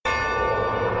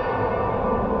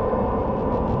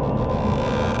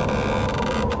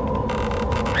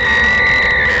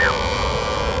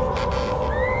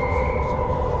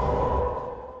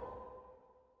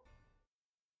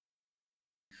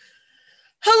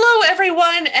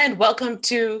everyone, and welcome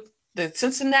to the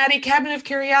Cincinnati Cabinet of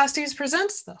Curiosities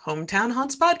presents the Hometown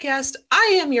Haunts podcast.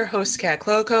 I am your host, Kat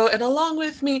Cloco, and along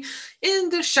with me in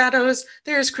the shadows,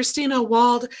 there's Christina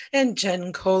Wald and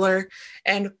Jen Kohler.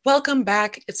 And welcome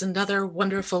back. It's another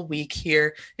wonderful week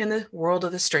here in the world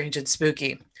of the strange and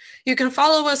spooky. You can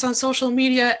follow us on social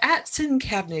media at Cin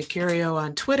Cabinet Curio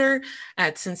on Twitter,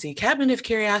 at Cincy Cabinet of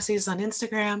Curiosities on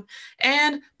Instagram,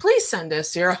 and please send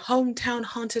us your hometown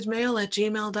haunted mail at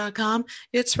gmail.com.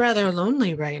 It's rather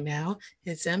lonely right now.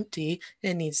 It's empty.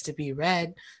 It needs to be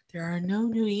read. There are no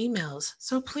new emails,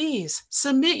 so please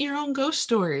submit your own ghost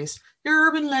stories, your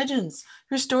urban legends,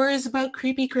 your stories about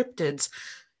creepy cryptids,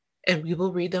 and we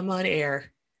will read them on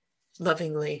air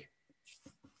lovingly.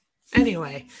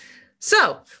 Anyway.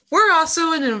 So, we're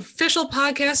also an official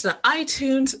podcast on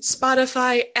iTunes,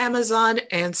 Spotify, Amazon,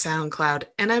 and SoundCloud.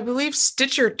 And I believe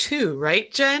Stitcher too,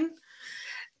 right, Jen?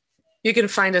 You can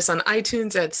find us on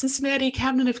iTunes at Cincinnati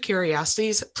Cabinet of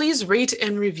Curiosities. Please rate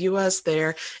and review us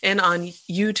there and on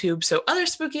YouTube so other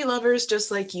spooky lovers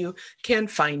just like you can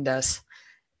find us.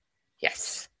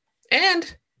 Yes.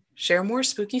 And share more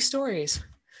spooky stories.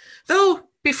 Though,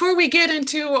 before we get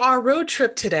into our road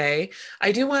trip today,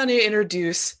 I do want to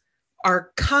introduce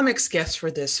our comics guest for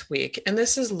this week, and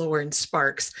this is Lauren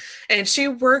Sparks, and she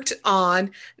worked on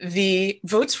the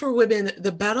Votes for Women,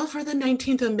 the Battle for the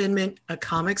 19th Amendment, a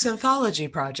comics anthology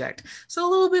project. So a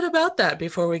little bit about that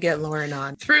before we get Lauren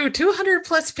on. Through 200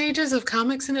 plus pages of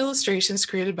comics and illustrations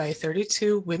created by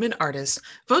 32 women artists,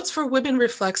 Votes for Women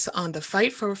reflects on the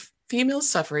fight for female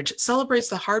suffrage, celebrates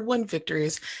the hard-won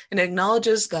victories, and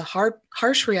acknowledges the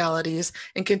harsh realities,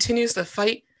 and continues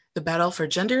the battle for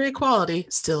gender equality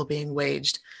still being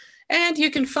waged. And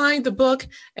you can find the book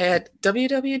at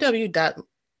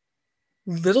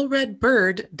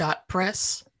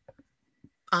www.littleredbird.press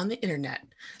on the internet.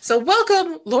 So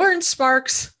welcome, Lauren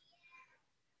Sparks.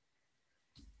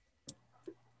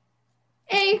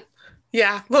 Hey.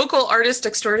 Yeah, local artist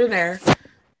extraordinaire.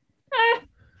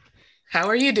 How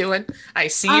are you doing? I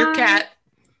see your cat.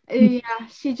 Yeah,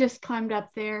 she just climbed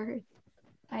up there.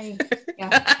 I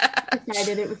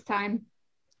decided it was time.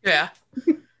 Yeah.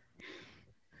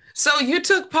 So you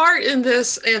took part in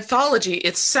this anthology.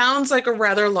 It sounds like a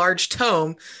rather large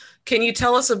tome. Can you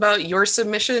tell us about your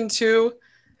submission to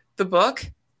the book?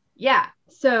 Yeah.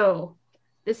 So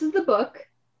this is the book.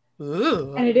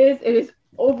 Ooh. And it is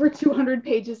over 200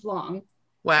 pages long.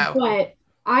 Wow. But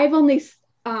I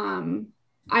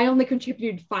only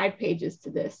contributed 5 pages to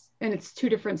this, and it's 2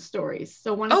 different stories.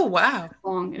 So one is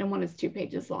long and one is 2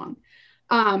 pages long.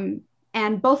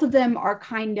 And both of them are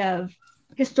kind of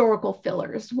historical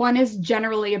fillers. One is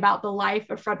generally about the life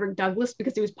of Frederick Douglass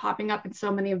because he was popping up in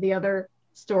so many of the other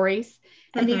stories.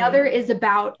 And the other is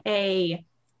about a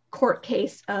court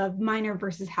case of Minor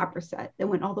versus Happersett that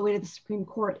went all the way to the Supreme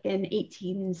Court in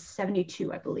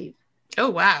 1872, I believe. Oh,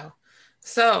 wow.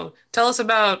 So tell us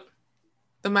about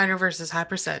the Minor versus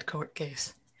Happersett court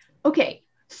case. Okay,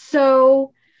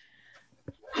 so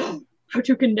how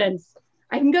to condense?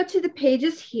 I can go to the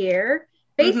pages here.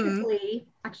 Basically,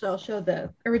 actually, I'll show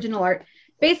the original art.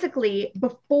 Basically,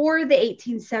 before the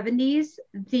 1870s,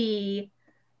 the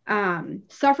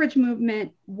suffrage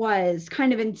movement was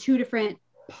kind of in 2 different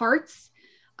parts.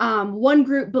 One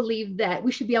group believed that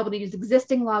we should be able to use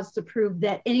existing laws to prove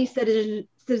that any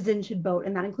citizen should vote,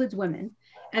 and that includes women.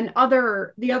 And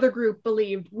the other group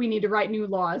believed we need to write new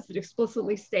laws that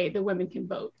explicitly state that women can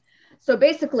vote. So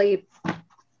basically,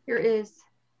 here is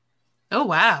oh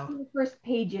wow the first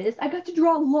pages. I got to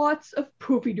draw lots of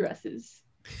poofy dresses.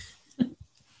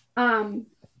 The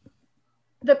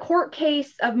court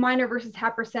case of Minor versus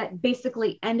Happersett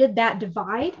basically ended that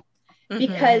divide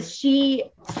because she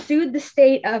sued the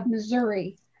state of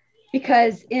Missouri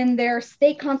because in their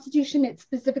state constitution it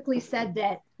specifically said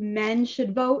that men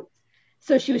should vote.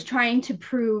 So she was trying to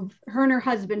prove, her and her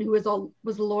husband, who was a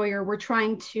lawyer, were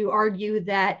trying to argue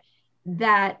that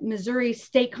Missouri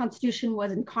state constitution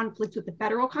was in conflict with the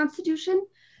federal constitution.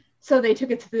 So they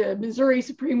took it to the Missouri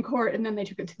Supreme Court, and then they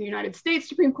took it to the United States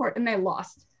Supreme Court, and they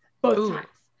lost both times.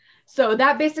 So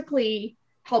that basically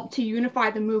helped to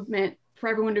unify the movement for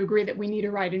everyone to agree that we need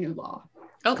to write a new law.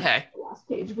 Okay. The last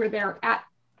page where they're at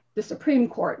the Supreme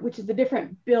Court, which is a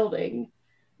different building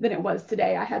than it was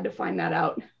today. I had to find that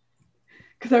out.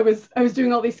 Because I was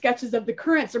doing all these sketches of the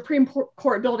current Supreme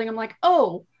Court building. I'm like,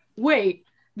 oh, wait,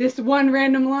 this one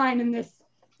random line in this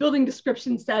building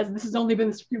description says this has only been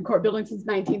the Supreme Court building since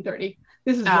 1930.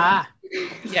 This is wrong.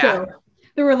 Yeah. So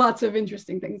there were lots of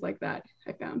interesting things like that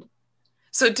I found.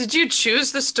 So did you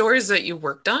choose the stories that you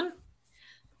worked on?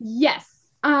 Yes,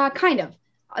 kind of.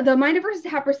 The Minor versus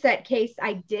Happersett case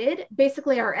I did.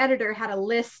 Basically, our editor had a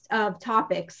list of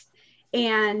topics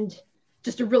and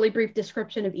just a really brief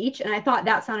description of each. And I thought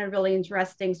that sounded really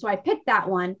interesting. So I picked that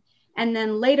one. And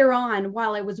then later on,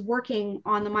 while I was working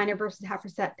on the Minor versus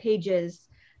Happersett pages,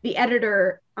 the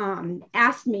editor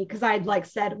asked me, because I'd like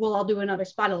said, well, I'll do another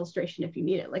spot illustration if you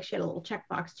need it. Like she had a little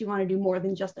checkbox. Do you want to do more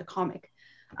than just a comic?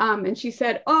 And she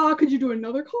said, oh, could you do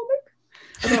another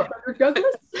comic about Frederick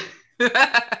Douglass?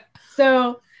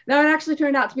 So that one actually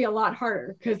turned out to be a lot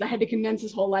harder because I had to condense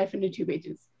his whole life into 2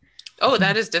 pages. Oh,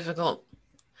 that is difficult.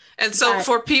 And so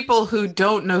for people who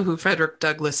don't know who Frederick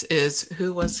Douglass is,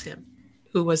 who was him?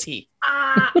 Who was he?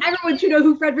 Everyone should know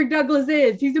who Frederick Douglass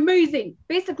is. He's amazing.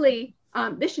 Basically,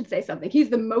 this should say something. He's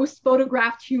the most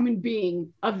photographed human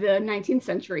being of the 19th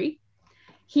century.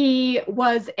 He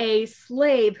was a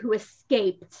slave who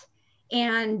escaped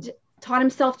and taught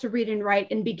himself to read and write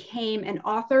and became an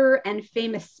author and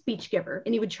famous speech giver.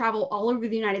 And he would travel all over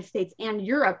the United States and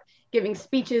Europe giving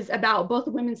speeches about both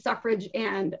women's suffrage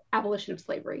and abolition of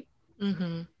slavery.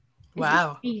 Mm-hmm.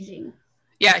 Wow. It's amazing.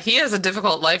 Yeah, he has a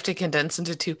difficult life to condense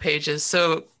into 2 pages.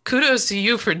 So kudos to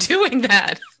you for doing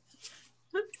that.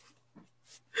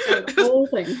 The whole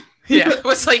thing. Yeah, it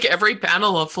was like every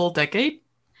panel a full decade.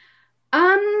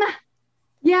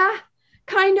 Yeah,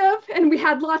 kind of. And we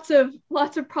had lots of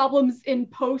problems in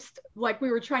post. Like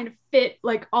we were trying to fit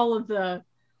like all of the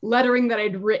lettering that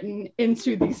I'd written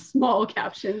into these small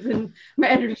captions. And my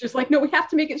editor's just like, no, we have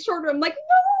to make it shorter. I'm like,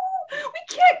 no,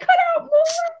 we can't cut out more.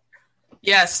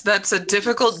 Yes, that's a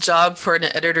difficult job for an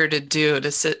editor to do,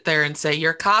 to sit there and say,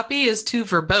 your copy is too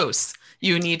verbose.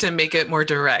 You need to make it more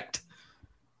direct.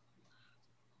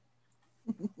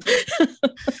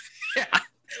 Yeah.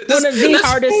 One of the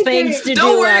hardest things to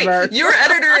Don't do worry, ever. your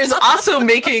editor is also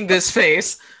making this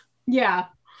face. Yeah.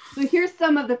 So here's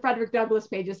some of the Frederick Douglass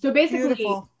pages. So basically,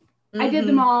 Beautiful. I did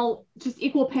them all just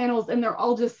equal panels, and they're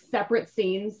all just separate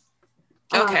scenes.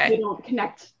 Okay. They don't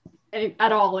connect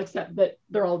at all, except that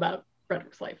they're all about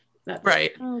Frederick's life. That's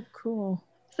Right. Oh, cool.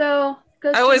 So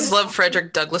I always loved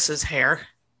Frederick Douglass's hair.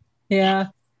 Yeah.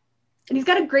 and he's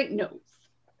got a great nose.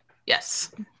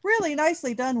 Yes. Really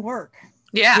nicely done work.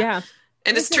 Yeah. Yeah.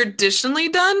 And it's traditionally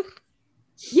done?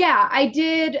 Yeah, I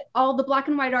did all the black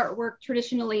and white artwork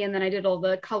traditionally, and then I did all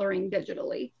the coloring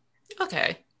digitally.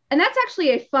 Okay. And that's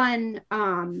actually a fun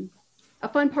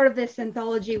part of this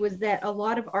anthology was that a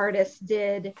lot of artists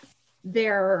did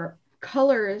their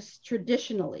colors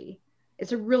traditionally.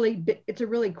 It's a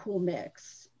really cool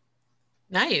mix.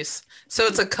 Nice. So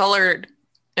it's a colored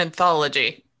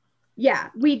anthology. Yeah,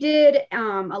 we did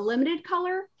a limited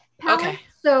color palette. Okay.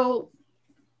 So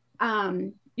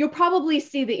you'll probably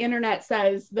see the internet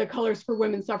says the colors for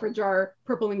women's suffrage are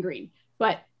purple and green,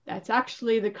 but that's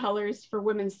actually the colors for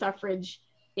women's suffrage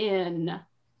in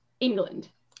England.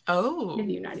 Oh. In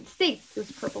the United States, it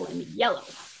was purple and yellow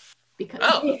because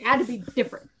Oh. it had to be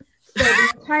different. So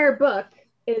the entire book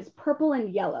is purple and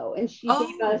yellow, and she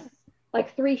gave us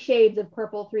like 3 shades of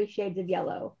purple, 3 shades of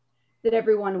yellow that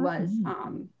everyone was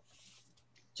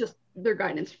just their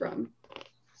guidance from.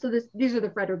 So these are the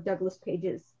Frederick Douglass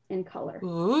pages in color.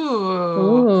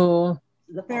 Ooh. Ooh.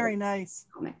 The Very nice.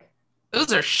 comic.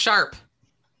 Those are sharp.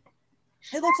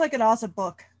 It looks like an awesome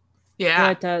book. Yeah,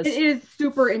 Yeah. it does. It is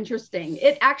super interesting.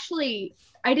 It actually,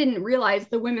 I didn't realize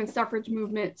the women's suffrage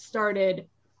movement started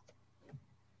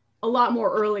a lot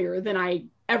more earlier than I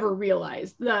ever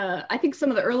realized. I think some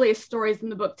of the earliest stories in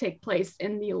the book take place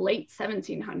in the late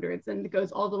 1700s, and it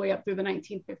goes all the way up through the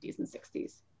 1950s and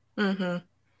 60s. Mm-hmm.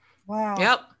 Wow.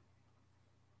 Yep.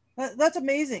 That's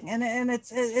amazing. And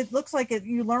it looks like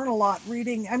you learn a lot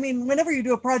reading. I mean, whenever you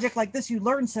do a project like this, you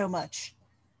learn so much.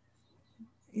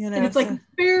 You know, And it's like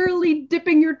barely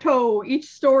dipping your toe. Each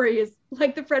story is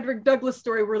like the Frederick Douglass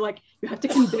story where like you have to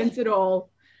condense it all.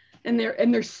 And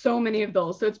there's so many of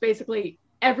those. So it's basically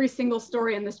every single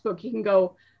story in this book, you can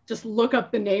go just look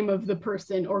up the name of the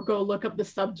person or go look up the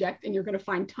subject, and you're going to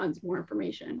find tons more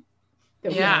information.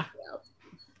 that we Yeah. haven't put out.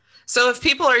 So if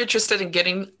people are interested in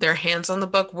getting their hands on the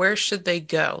book, where should they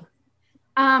go?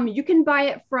 You can buy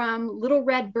it from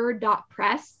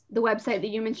littleredbird.press, the website that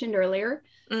you mentioned earlier.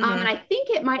 Mhm. And I think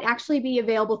it might actually be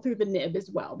available through the Nib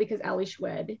as well, because Ali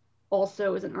Schwed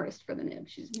also is an artist for the Nib.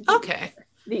 She's Okay.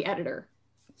 the editor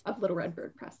of Little Red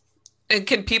Bird Press. And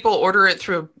can people order it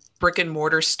through a brick and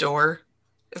mortar store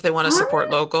if they want to support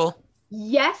local?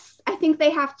 Yes, I think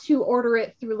they have to order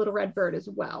it through Little Red Bird as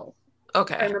well. If I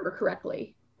Okay. remember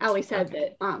correctly. Ali said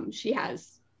that she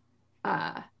has,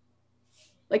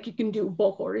 like you can do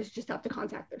bulk orders, you just have to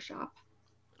contact their shop.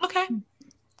 Okay.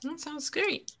 That sounds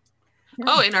great.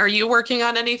 Oh, and are you working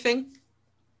on anything?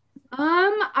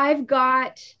 I've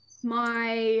got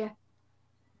my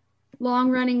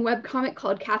long-running webcomic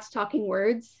called Cats Talking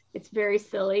Words. It's very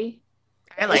silly.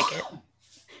 I like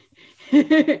it.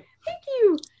 Thank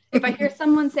you. If I hear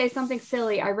someone say something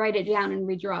silly, I write it down and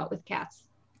redraw it with cats.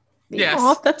 Yes.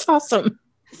 Oh, that's awesome.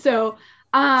 So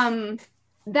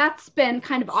that's been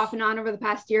kind of off and on over the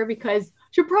past year because,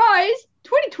 surprise,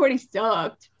 2020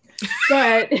 sucked.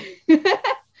 But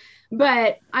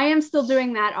but I am still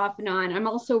doing that off and on. I'm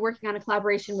also working on a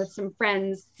collaboration with some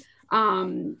friends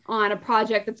on a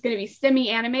project that's going to be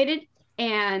semi-animated,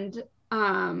 and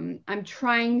I'm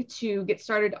trying to get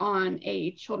started on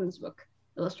a children's book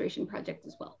illustration project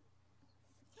as well.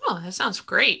 Oh, that sounds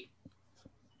great.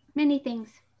 Many things.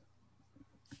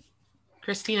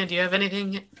 Christina, do you have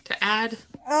anything to add?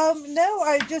 No,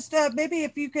 I just maybe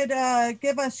if you could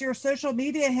give us your social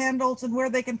media handles and where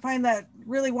they can find that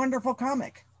really wonderful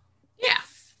comic. Yeah.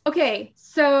 Okay,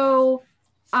 so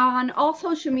on all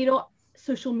social media,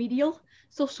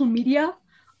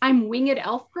 I'm Winged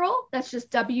Elf Girl. That's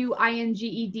just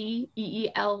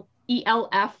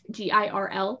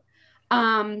WINGEDEELFGIRL.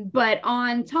 But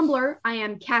on Tumblr, I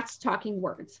am Cats Talking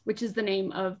Words, which is the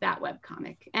name of that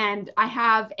webcomic. And I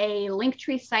have a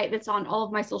Linktree site that's on all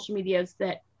of my social medias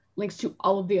that links to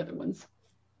all of the other ones.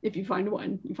 If you find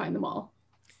one, you find them all.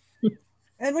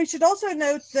 And we should also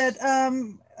note that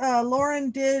Lauren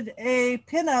did a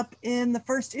pinup in the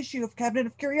first issue of Cabinet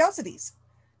of Curiosities.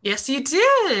 Yes, you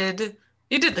did.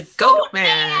 You did the Goat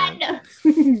Man. I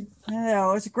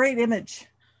know, it's a great image.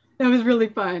 That was really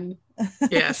fun.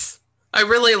 Yes. I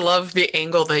really love the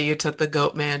angle that you took the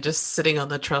Goat Man just sitting on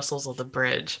the trestles of the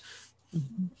bridge.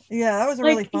 Yeah, that was a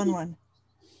really fun one.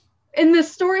 In the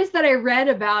stories that I read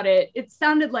about it, it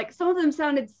sounded like some of them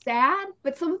sounded sad,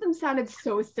 but some of them sounded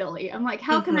so silly. I'm like,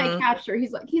 how can I capture?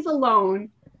 He's like, he's alone,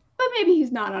 but maybe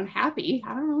he's not unhappy.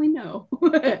 I don't really know.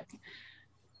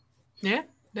 Yeah,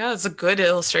 no, it's a good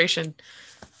illustration.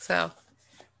 So,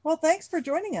 well, thanks for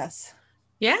joining us.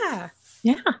 Yeah.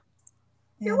 Yeah.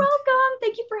 You're welcome.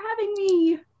 Thank you for having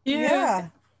me. Yeah.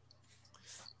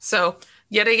 So,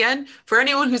 yet again, for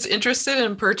anyone who's interested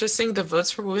in purchasing the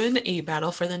Votes for Women, A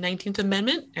Battle for the 19th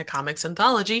Amendment, a comics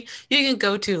anthology, you can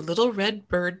go to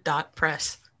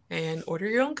littleredbird.press and order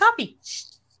your own copy.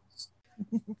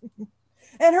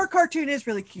 And her cartoon is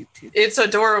really cute, too. It's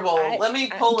adorable. Let me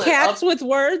pull it up. Cats with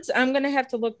Words. I'm going to have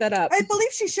to look that up. I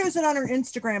believe she shows it on her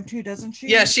Instagram, too, doesn't she?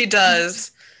 Yeah, she does.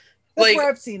 That's where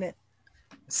I've seen it.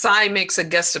 Cy makes a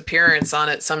guest appearance on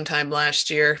it sometime last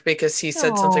year because he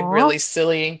said something really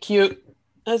silly and cute,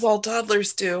 as all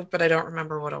toddlers do, but I don't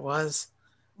remember what it was.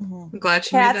 I'm glad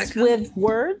she made that Cats with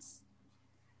Words?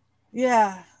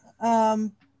 Yeah.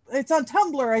 It's on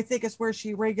Tumblr, I think, is where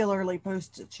she regularly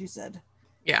posts it, she said.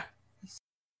 Yeah.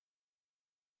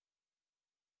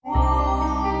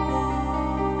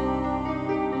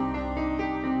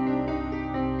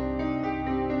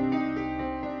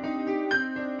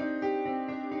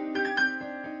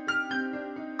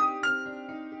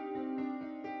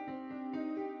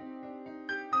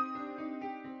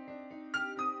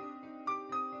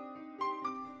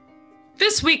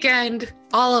 This weekend,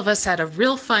 all of us had a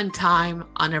real fun time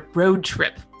on a road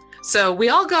trip. So we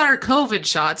all got our COVID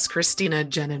shots, Christina,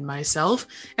 Jen, and myself,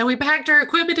 and we packed our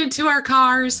equipment into our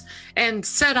cars and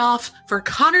set off for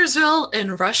Connorsville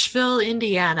and Rushville,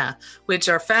 Indiana, which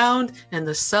are found in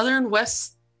the southern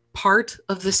west part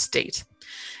of the state,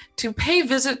 to pay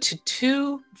visit to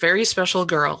two very special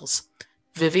girls,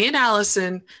 Vivian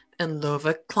Allison and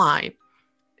Lova Klein,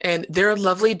 and their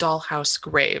lovely dollhouse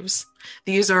graves.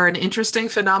 These are an interesting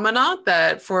phenomenon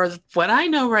that, for what I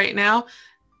know right now,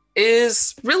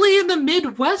 is really in the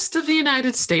Midwest of the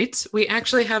United States. We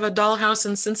actually have a dollhouse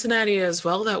in Cincinnati as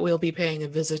well that we'll be paying a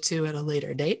visit to at a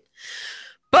later date.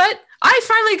 But I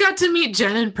finally got to meet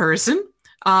Jen in person,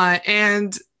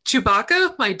 and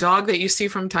Chewbacca, my dog that you see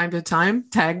from time to time,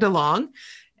 tagged along.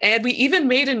 And we even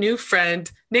made a new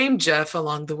friend named Jeff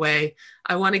along the way.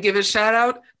 I want to give a shout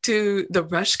out to the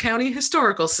Rush County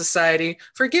Historical Society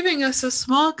for giving us a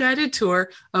small guided tour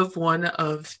of one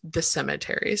of the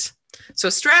cemeteries. So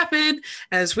strap in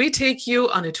as we take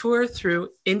you on a tour through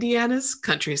Indiana's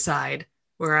countryside,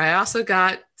 where I also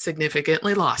got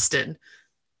significantly lost in.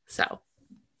 So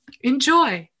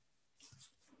enjoy.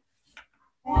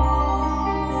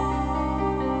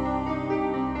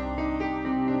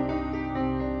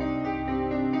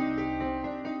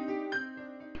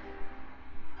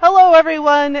 Hello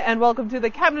everyone, and welcome to the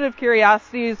Cabinet of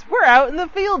Curiosities. We're out in the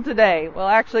field today. Well,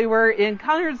 actually, we're in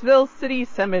Connorsville City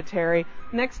Cemetery,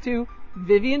 next to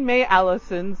Vivian May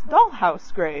Allison's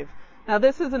dollhouse grave. Now,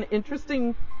 this is an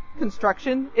interesting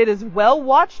construction. It is well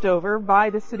watched over by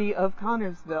the city of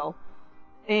Connorsville.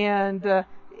 And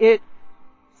it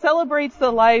celebrates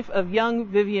the life of young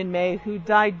Vivian May, who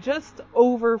died just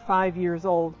over 5 years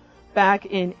old back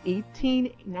in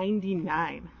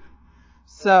 1899.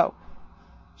 So,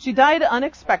 she died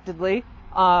unexpectedly,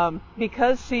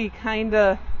 because she kind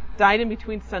of died in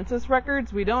between census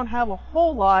records. We don't have a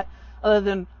whole lot other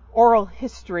than oral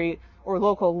history or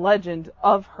local legend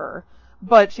of her.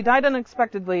 But she died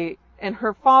unexpectedly, and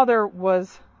her father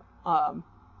was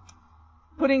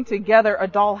putting together a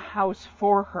dollhouse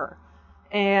for her.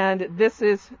 And this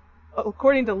is,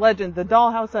 according to legend, the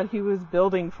dollhouse that he was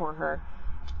building for her.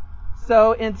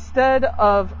 So instead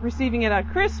of receiving it at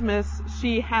Christmas,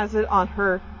 she has it on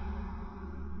her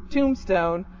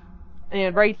tombstone.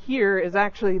 And right here is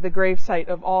actually the gravesite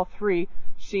of all three,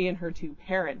 she and her two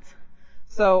parents.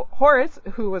 So Horace,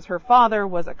 who was her father,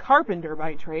 was a carpenter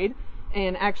by trade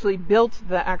and actually built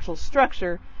the actual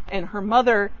structure. And her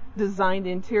mother designed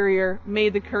the interior,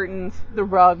 made the curtains, the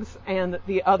rugs, and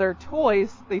the other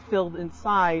toys they filled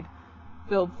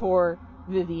for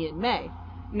Vivian May.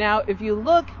 Now, if you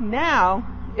look now,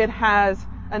 it has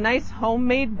a nice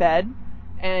homemade bed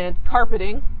and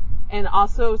carpeting, and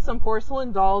also some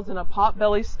porcelain dolls and a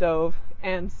potbelly stove,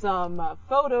 and some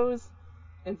photos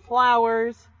and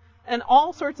flowers, and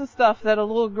all sorts of stuff that a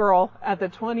little girl at the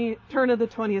turn of the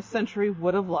 20th century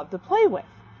would have loved to play with.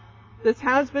 This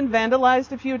has been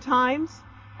vandalized a few times,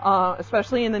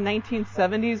 especially in the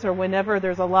 1970s or whenever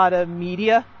there's a lot of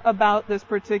media about this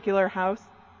particular house.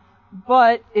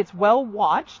 But it's well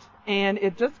watched, and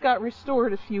it just got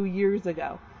restored a few years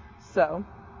ago. So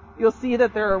you'll see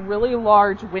that there are really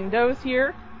large windows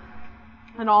here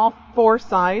on all four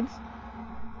sides,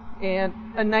 and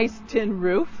a nice tin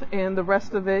roof, and the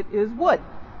rest of it is wood.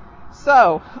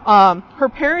 So her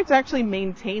parents actually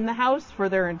maintained the house for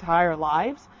their entire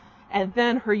lives. And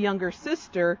then her younger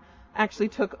sister actually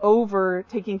took over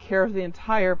taking care of the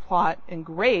entire plot and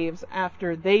graves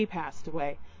after they passed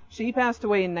away. She passed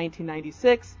away in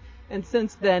 1996, and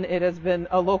since then it has been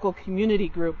a local community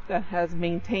group that has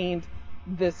maintained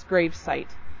this grave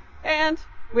site. And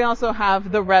we also have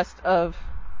the rest of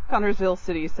Connersville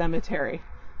City Cemetery.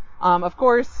 Of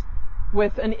course,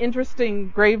 with an interesting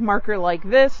grave marker like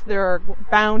this, there are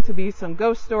bound to be some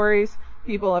ghost stories.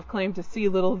 People have claimed to see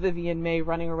little Vivian May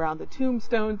running around the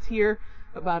tombstones here,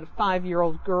 about a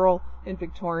 5-year-old girl in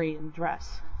Victorian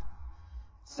dress.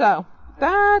 So,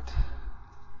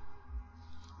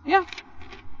 yeah.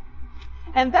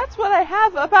 And that's what I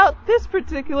have about this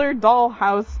particular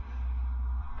dollhouse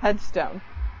headstone.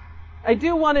 I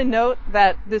do want to note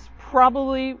that this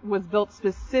probably was built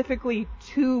specifically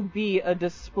to be a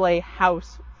display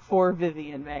house for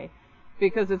Vivian May,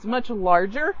 because it's much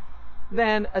larger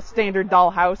than a standard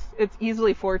dollhouse. It's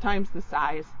easily 4 times the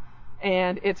size,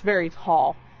 and it's very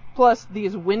tall. Plus,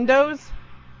 these windows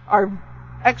are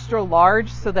extra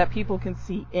large so that people can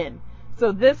see in.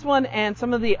 So this one and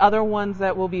some of the other ones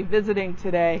that we'll be visiting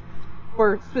today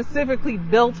were specifically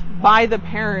built by the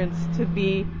parents to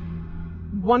be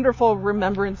wonderful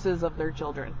remembrances of their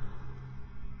children.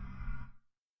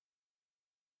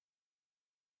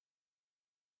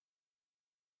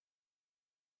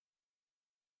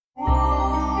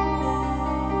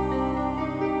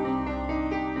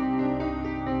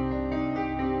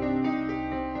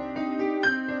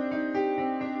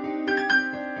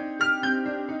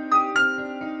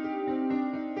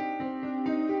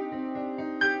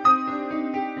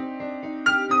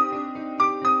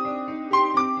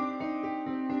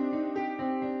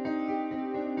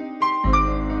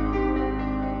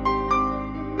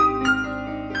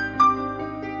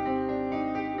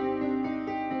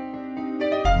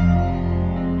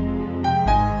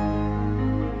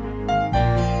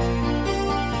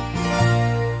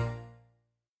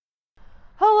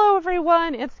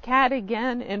 Everyone, it's Kat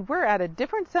again, and we're at a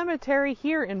different cemetery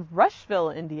here in Rushville,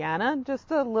 Indiana,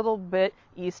 just a little bit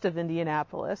east of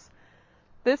Indianapolis.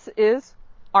 This is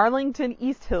Arlington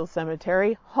East Hill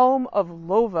Cemetery, home of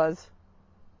Lova's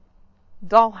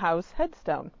dollhouse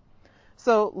headstone.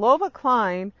 So Lova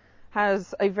Klein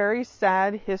has a very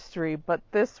sad history, but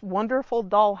this wonderful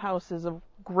dollhouse is a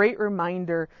great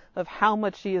reminder of how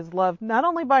much she is loved, not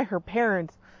only by her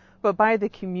parents, but by the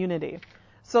community.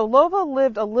 So Lova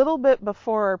lived a little bit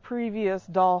before our previous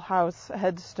dollhouse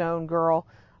headstone girl,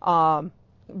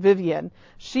 Vivian.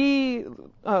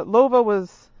 Lova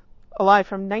was alive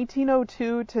from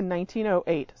 1902 to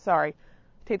 1908. Sorry,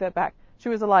 take that back. She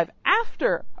was alive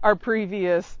after our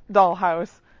previous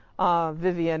dollhouse,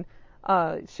 Vivian.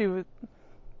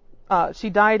 She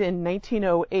died in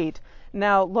 1908.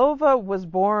 Now, Lova was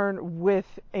born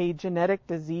with a genetic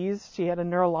disease. She had a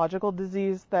neurological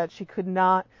disease that she could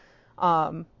not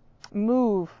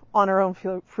move on her own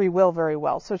free will very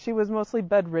well. So she was mostly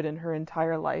bedridden her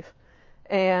entire life.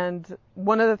 And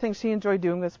one of the things she enjoyed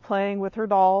doing was playing with her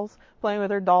dolls, playing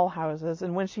with her doll houses.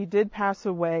 And when she did pass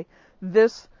away,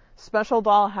 this special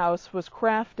dollhouse was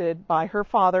crafted by her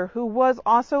father, who was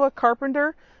also a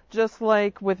carpenter, just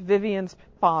like with Vivian's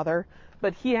father,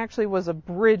 but he actually was a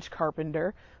bridge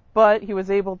carpenter, but he was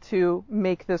able to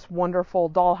make this wonderful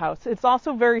dollhouse. It's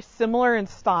also very similar in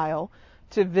style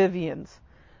to Vivian's.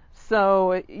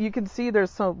 So you can see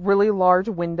there's some really large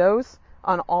windows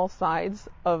on all sides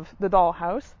of the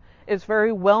dollhouse. It's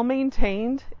very well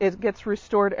maintained. It gets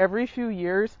restored every few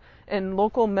years, and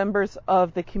local members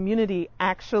of the community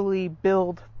actually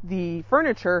build the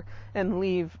furniture and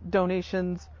leave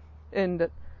donations and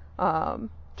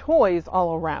toys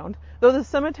all around. Though the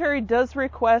cemetery does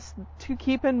request to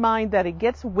keep in mind that it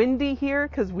gets windy here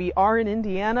because we are in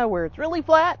Indiana where it's really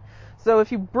flat. So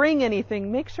if you bring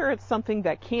anything, make sure it's something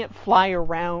that can't fly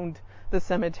around the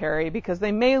cemetery, because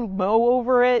they may mow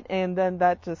over it, and then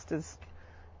that just is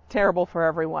terrible for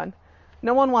everyone.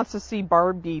 No one wants to see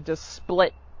Barbie just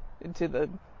split into the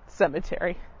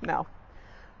cemetery. No.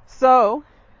 So,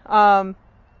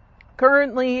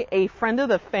 currently a friend of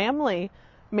the family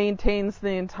maintains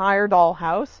the entire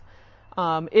dollhouse.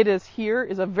 It is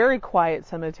a very quiet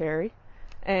cemetery,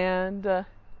 and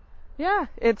yeah,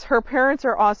 it's her parents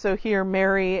are also here,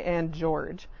 Mary and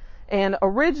George. And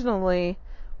originally,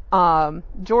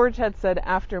 George had said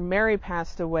after Mary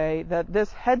passed away that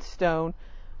this headstone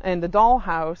and the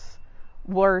dollhouse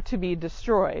were to be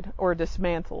destroyed or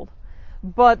dismantled.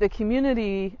 But the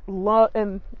community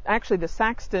and actually the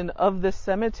Saxton of this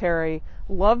cemetery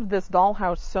loved this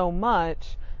dollhouse so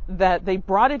much that they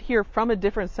brought it here from a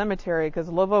different cemetery, because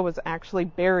Lova was actually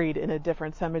buried in a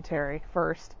different cemetery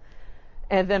first,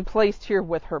 and then placed here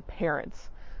with her parents.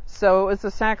 So it was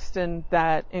the Saxton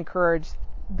that encouraged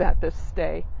that this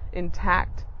stay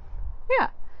intact. Yeah.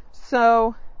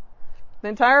 So the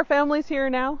entire family's here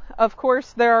now. Of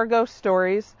course, there are ghost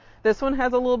stories. This one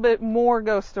has a little bit more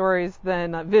ghost stories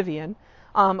than Vivian.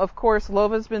 Of course,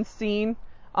 Lova's been seen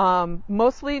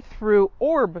mostly through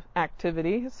orb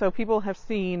activity. So people have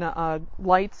seen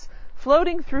lights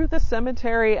floating through the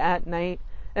cemetery at night,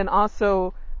 and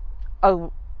also a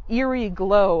eerie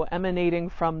glow emanating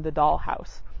from the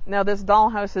dollhouse. Now, this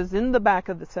dollhouse is in the back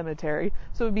of the cemetery,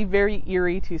 so it would be very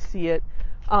eerie to see it.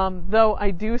 Though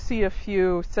I do see a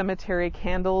few cemetery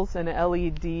candles and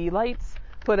LED lights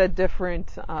put at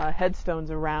different headstones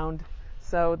around,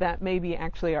 so that may be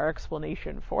actually our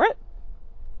explanation for it.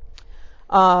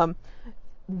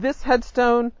 This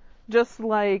headstone, just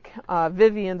like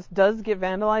Vivian's, does get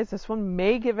vandalized. This one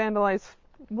may get vandalized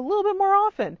a little bit more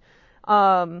often.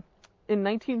 In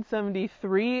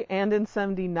 1973 and in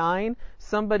 79,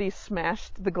 somebody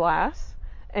smashed the glass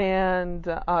and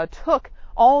took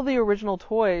all the original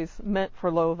toys meant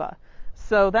for Lova.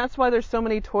 So that's why there's so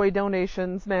many toy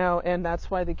donations now, and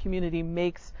that's why the community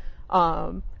makes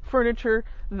furniture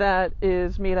that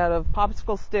is made out of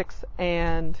popsicle sticks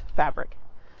and fabric.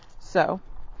 So,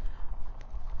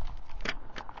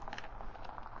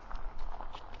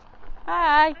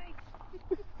 hi.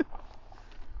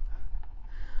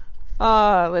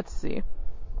 Let's see.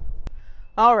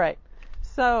 All right.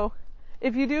 So,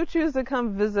 if you do choose to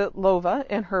come visit Lova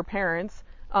and her parents,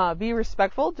 be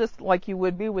respectful, just like you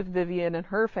would be with Vivian and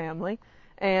her family,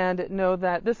 and know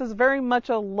that this is very much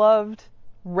a loved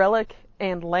relic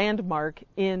and landmark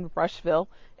in Rushville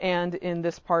and in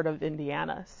this part of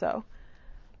Indiana. So,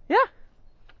 yeah.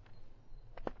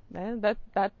 And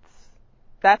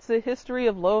that's the history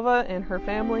of Lova and her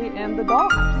family and the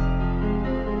dollhouse.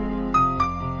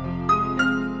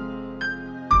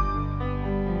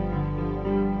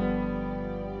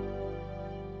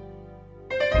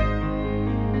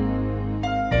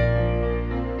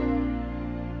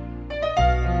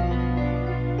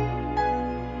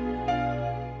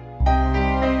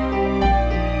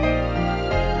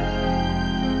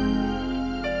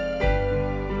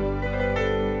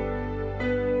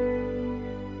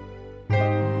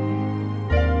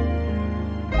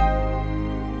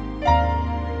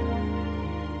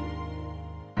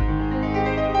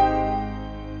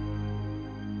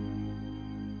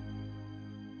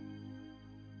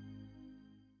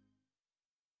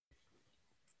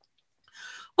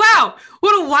 Wow,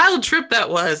 what a wild trip that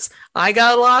was. I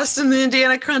got lost in the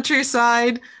Indiana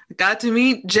countryside, got to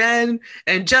meet Jen,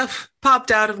 and Jeff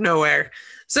popped out of nowhere.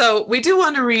 So we do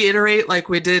want to reiterate, like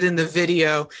we did in the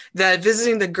video, that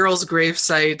visiting the girls' grave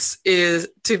sites is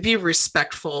to be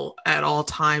respectful at all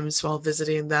times while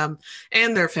visiting them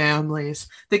and their families.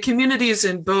 The communities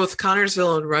in both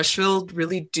Connorsville and Rushville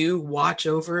really do watch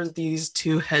over these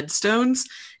two headstones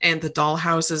and the doll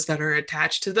houses that are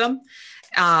attached to them.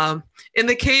 In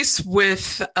the case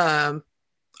with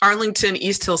Arlington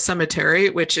East Hill Cemetery,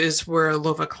 which is where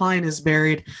Lova Klein is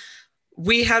buried,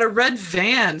 we had a red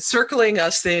van circling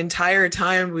us the entire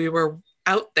time we were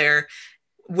out there.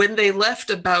 When they left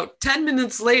about 10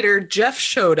 minutes later, Jeff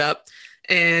showed up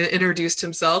and introduced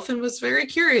himself and was very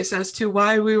curious as to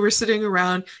why we were sitting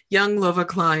around young Lova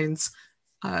Klein's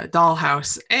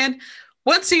dollhouse. And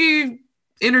once he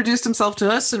introduced himself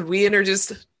to us and we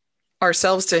introduced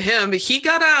ourselves to him, he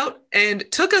got out and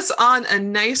took us on a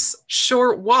nice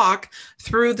short walk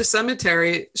through the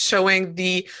cemetery, showing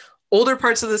the older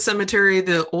parts of the cemetery,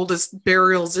 the oldest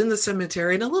burials in the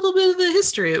cemetery, and a little bit of the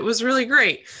history. It was really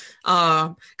great.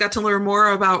 Got to learn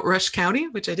more about Rush County,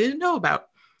 which I didn't know about.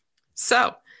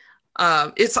 So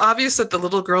it's obvious that the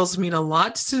little girls mean a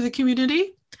lot to the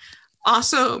community.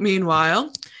 Also,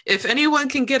 meanwhile, if anyone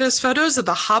can get us photos of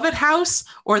the Hobbit house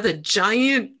or the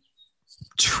giant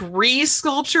tree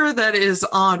sculpture that is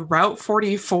on Route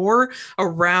 44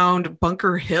 around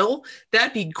Bunker Hill,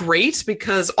 that'd be great,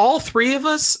 because all three of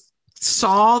us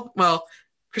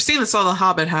Christina saw the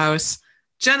Hobbit house.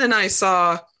 Jen and I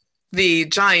saw the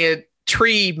giant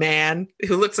tree man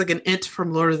who looks like an Ent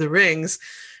from Lord of the Rings.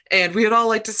 And we would all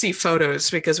like to see photos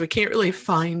because we can't really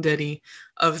find any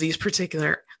of these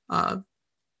particular, I'm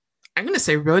going to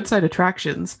say roadside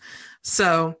attractions.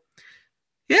 So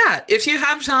yeah, if you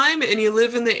have time and you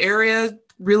live in the area,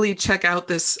 really check out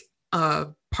this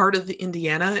part of the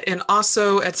Indiana. And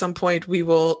also at some point we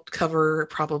will cover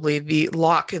probably the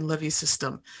lock and levee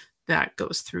system that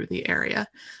goes through the area.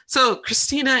 So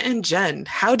Christina and Jen,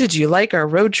 how did you like our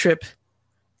road trip?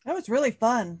 That was really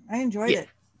fun. I enjoyed it.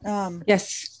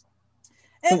 Yes.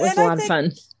 It was a lot of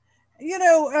fun. You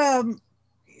know,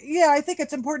 I think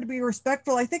it's important to be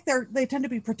respectful. I think they tend to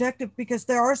be protective because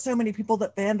there are so many people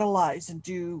that vandalize and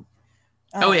do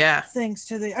things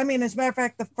to the, I mean, as a matter of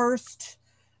fact, the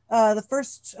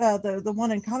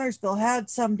one in Connorsville had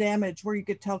some damage where you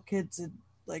could tell kids had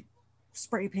like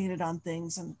spray painted on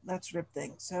things and that sort of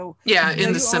thing. So yeah,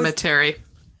 in the cemetery.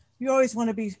 You always want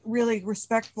to be really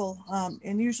respectful.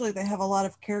 And usually they have a lot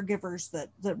of caregivers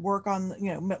that work on,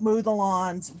 mow the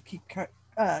lawns and keep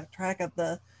track of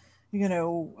the,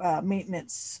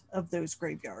 maintenance of those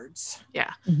graveyards.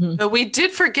 Yeah. Mm-hmm. But we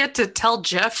did forget to tell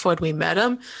Jeff when we met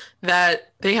him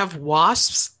that they have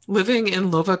wasps living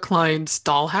in Lova Klein's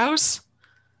dollhouse.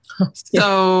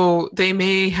 So they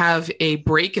may have a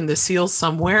break in the seal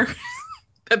somewhere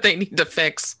that they need to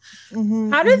fix.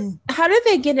 Mm-hmm. How did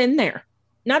they get in there?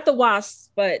 Not the wasps,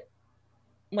 but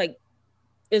like,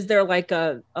 is there like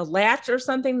a latch or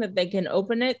something that they can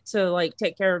open it to like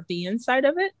take care of the inside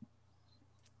of it?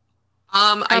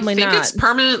 I think it's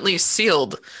permanently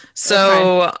sealed.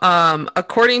 So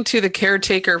according to the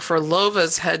caretaker for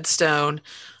Lova's headstone,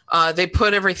 they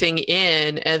put everything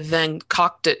in and then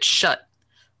caulked it shut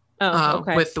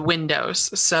with the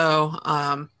windows.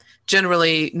 So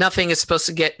generally nothing is supposed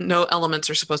to no elements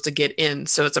are supposed to get in.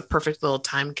 So it's a perfect little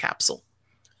time capsule.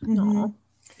 Mm-hmm.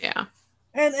 Yeah.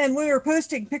 And we were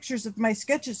posting pictures of my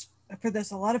sketches for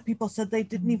this. A lot of people said they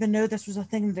didn't even know this was a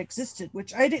thing that existed,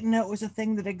 which I didn't know it was a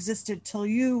thing that existed till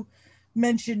you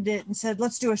mentioned it and said,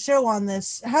 let's do a show on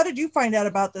this. How did you find out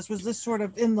about this? Was this sort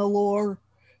of in the lore?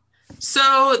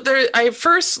 So I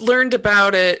first learned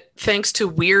about it thanks to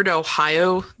Weird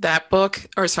Ohio, that book,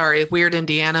 Weird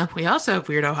Indiana. We also have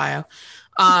Weird Ohio.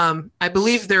 I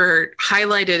believe they're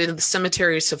highlighted in the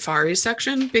cemetery safari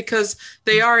section because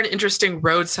they are an interesting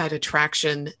roadside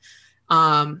attraction.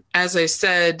 As I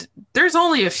said, there's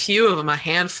only a few of them, a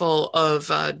handful of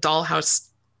dollhouse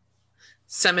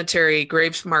cemetery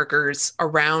grave markers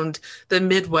around the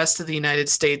Midwest of the United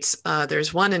States.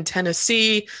 There's one in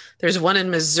Tennessee, there's one in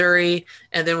Missouri,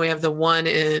 and then we have the one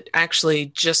in actually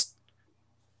just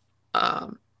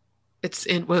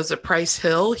was it Price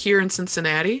Hill here in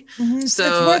Cincinnati. Mm-hmm. So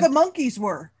it's where the monkeys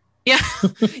were. Yeah.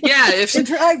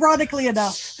 Ironically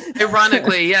enough.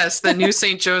 Ironically, yes. The New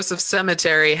St. Joseph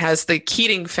Cemetery has the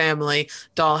Keating family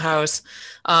dollhouse,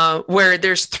 where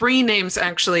there's 3 names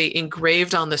actually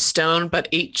engraved on the stone, but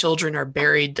 8 children are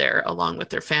buried there along with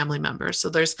their family members. So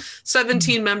there's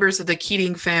 17 members of the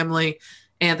Keating family,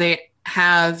 and they've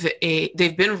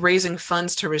been raising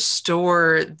funds to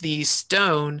restore the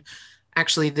stone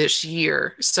actually this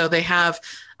year. So they have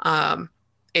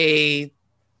a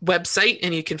website,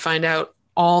 and you can find out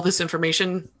all this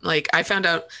information. Like I found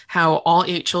out how all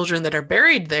 8 children that are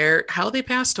buried there, how they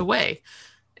passed away.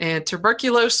 And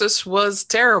tuberculosis was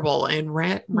terrible and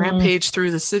rampaged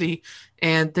through the city.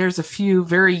 And there's a few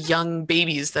very young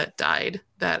babies that died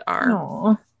that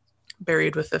are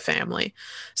buried with the family.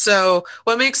 So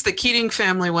what makes the Keating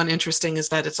family one interesting is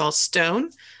that it's all stone,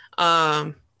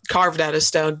 carved out of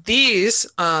stone. These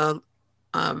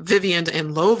Vivian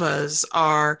and Lova's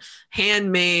are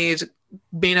handmade,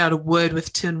 made out of wood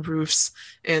with tin roofs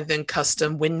and then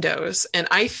custom windows. And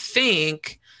I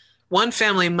think one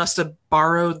family must have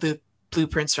borrowed the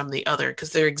blueprints from the other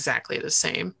because they're exactly the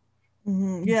same.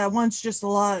 Mm-hmm. Yeah, one's just a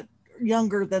lot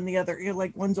younger than the other.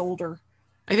 Like one's older.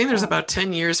 I think there's about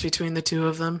 10 years between the two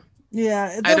of them.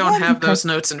 Yeah, I don't have those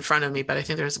notes in front of me, but I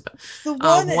think there's about the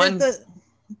one.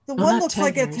 The one looks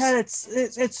like years.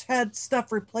 it's had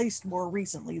stuff replaced more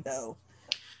recently though.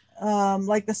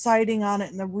 Like the siding on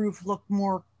it and the roof look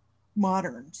more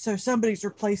modern. So somebody's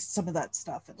replaced some of that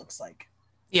stuff. It looks like.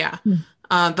 Yeah.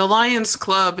 The Lions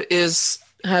Club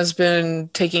has been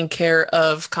taking care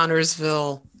of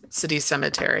Connorsville City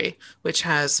Cemetery, which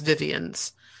has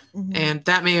Vivian's. Mm-hmm. And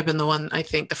that may have been the one, I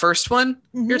think the first one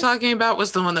you're talking about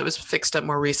was the one that was fixed up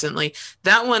more recently.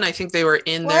 That one, I think they were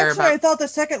in there. Actually, I thought the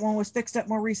second one was fixed up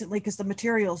more recently because the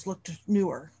materials looked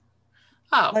newer.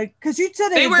 Oh. Like, because you said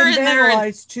they were been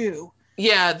vandalized too.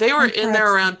 Yeah, they were in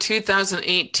there around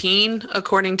 2018,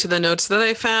 according to the notes that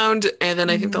I found. And then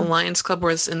I think the Lions Club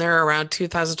was in there around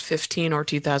 2015 or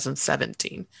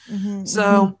 2017.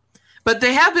 So, but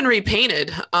they have been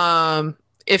repainted.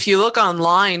 If you look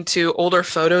online to older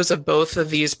photos of both of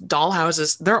these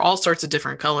dollhouses, they're all sorts of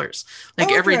different colors.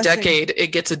 Like every decade, it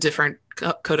gets a different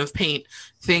coat of paint.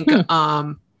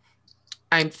 I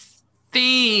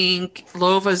think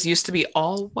Lova's used to be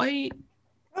all white.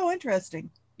 Oh,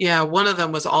 interesting. Yeah, one of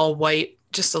them was all white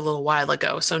just a little while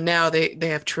ago. So now they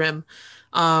have trim.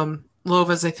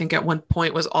 Lova's, I think, at one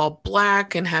point was all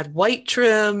black and had white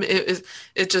trim. It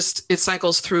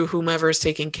cycles through whomever's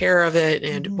taking care of it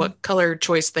and what color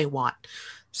choice they want.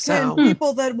 So can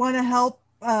people that want to help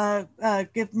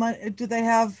give money, do they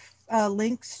have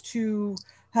links to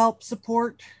help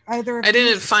support either of I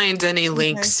didn't find any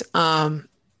links. In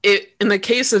the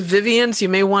case of Vivian's, you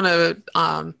may want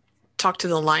to talk to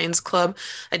the Lions Club.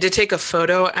 I did take a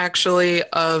photo actually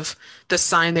of the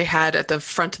sign they had at the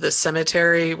front of the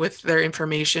cemetery with their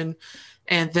information.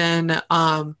 And then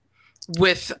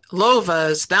with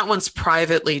Lova's, that one's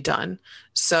privately done.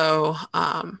 So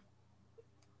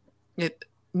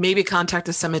maybe contact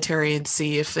the cemetery and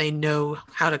see if they know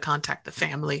how to contact the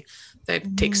family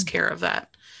that takes care of that.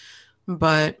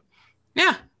 But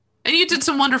yeah. And you did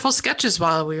some wonderful sketches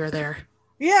while we were there.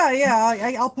 Yeah.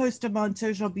 I'll post them on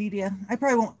social media. I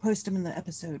probably won't post them in the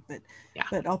episode, but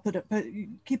I'll put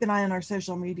keep an eye on our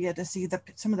social media to see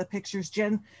some of the pictures.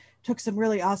 Jen took some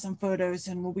really awesome photos,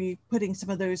 and we'll be putting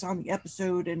some of those on the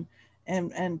episode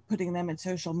and putting them in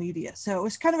social media. So it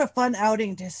was kind of a fun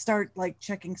outing to start like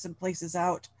checking some places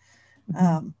out.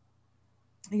 And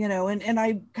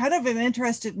I kind of am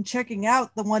interested in checking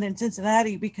out the one in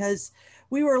Cincinnati because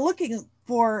we were looking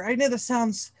for, I know this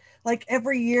sounds like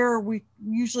every year we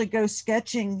usually go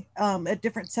sketching at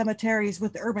different cemeteries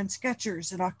with the Urban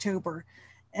Sketchers in October.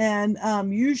 And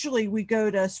usually we go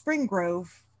to Spring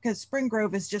Grove because Spring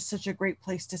Grove is just such a great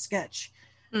place to sketch.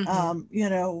 It's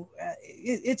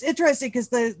interesting because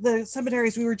the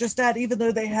cemeteries we were just at, even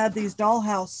though they had these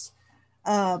dollhouse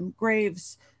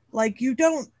graves, like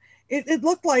it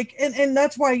looked like, and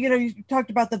that's why, you talked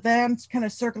about the vans kind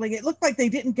of circling. It looked like they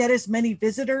didn't get as many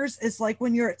visitors as like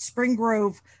when you're at Spring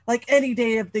Grove, like any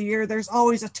day of the year, there's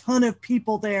always a ton of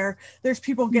people there. There's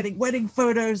people getting wedding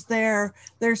photos there.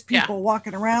 There's people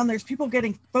walking around. There's people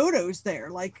getting photos there.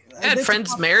 Like I had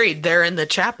friends married there in the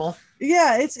chapel.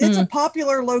 Yeah, it's a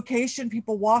popular location.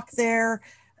 People walk there.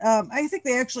 I think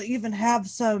they actually even have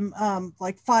some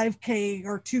like 5K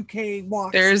or 2K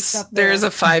walks. There's a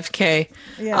 5K.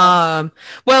 Yeah.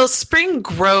 Well, Spring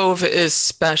Grove is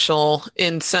special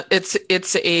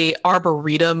it's a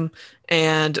arboretum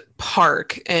and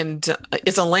park, and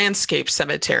it's a landscape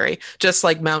cemetery, just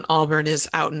like Mount Auburn is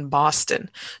out in Boston.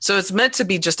 So it's meant to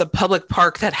be just a public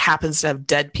park that happens to have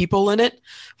dead people in it,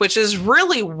 which is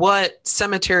really what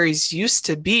cemeteries used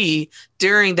to be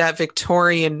during that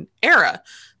Victorian era.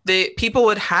 People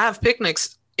would have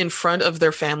picnics in front of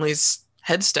their families'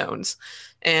 headstones.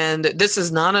 And this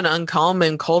is not an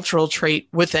uncommon cultural trait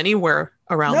with anywhere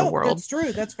around the world. That's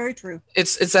true. That's very true.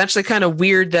 It's actually kind of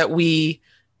weird that we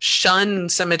shun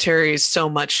cemeteries so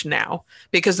much now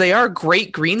because they are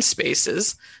great green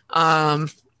spaces. And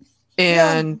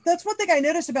that's one thing I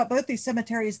noticed about both these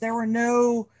cemeteries. There were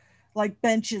no like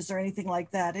benches or anything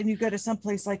like that. And you go to some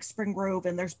place like Spring Grove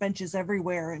and there's benches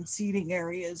everywhere and seating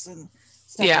areas and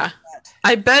stuff Yeah. like that.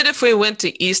 I bet if we went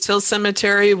to East Hill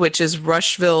Cemetery, which is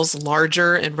Rushville's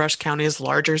larger and Rush County's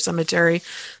larger cemetery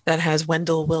that has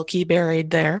Wendell Willkie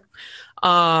buried there.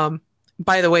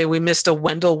 By the way, we missed a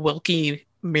Wendell Willkie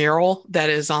mural that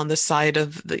is on the side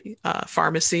of the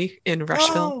pharmacy in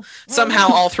Rushville. Somehow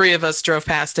all three of us drove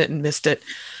past it and missed it.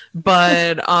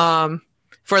 But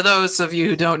for those of you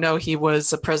who don't know, he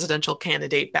was a presidential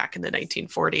candidate back in the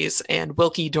 1940s, and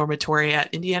Willkie Dormitory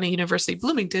at Indiana University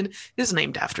Bloomington is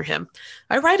named after him.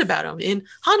 I write about him in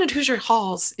Haunted Hoosier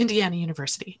Halls, Indiana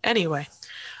University. Anyway,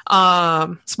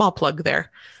 small plug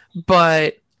there.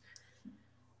 But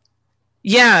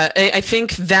yeah, I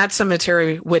think that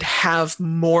cemetery would have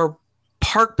more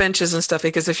park benches and stuff,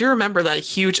 because if you remember that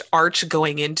huge arch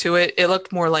going into it, it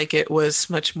looked more like it was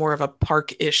much more of a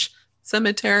park-ish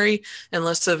cemetery and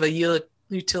less of a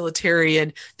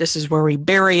utilitarian, this is where we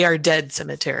bury our dead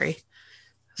cemetery.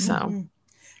 So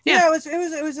yeah,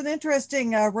 it was an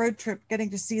interesting road trip,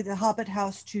 getting to see the Hobbit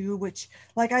house too, which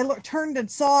like I turned and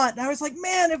saw it and I was like,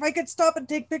 man, if I could stop and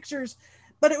take pictures.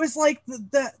 But it was like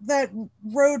that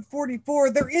road 44,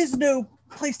 there is no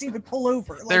place to even pull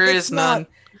over. Like, there is none.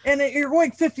 And you're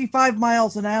going 55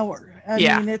 miles an hour. I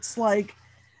mean, it's like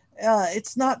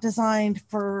it's not designed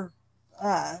for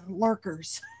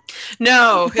lurkers.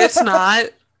 No, it's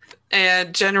not.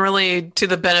 And generally to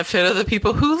the benefit of the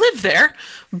people who live there.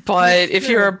 But if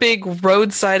you're a big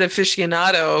roadside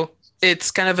aficionado,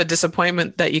 it's kind of a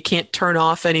disappointment that you can't turn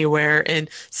off anywhere and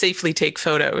safely take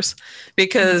photos.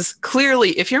 Because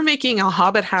clearly, if you're making a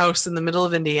Hobbit house in the middle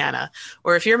of Indiana,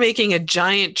 or if you're making a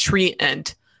giant tree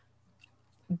end,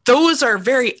 those are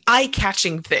very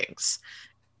eye-catching things.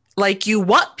 Like, you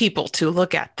want people to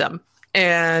look at them.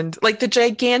 And like the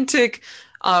gigantic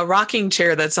rocking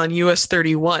chair that's on US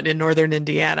 31 in northern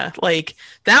Indiana, like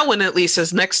that one at least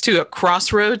is next to a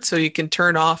crossroad, so you can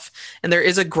turn off, and there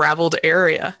is a graveled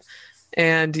area,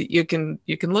 and you can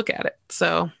look at it.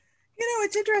 So,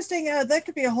 it's interesting. That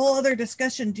could be a whole other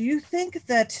discussion. Do you think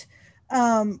that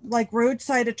like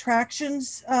roadside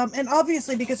attractions, and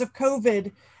obviously because of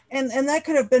COVID, and that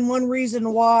could have been one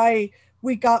reason why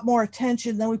we got more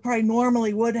attention than we probably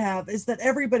normally would have, is that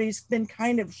everybody's been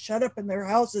kind of shut up in their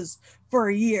houses for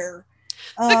a year.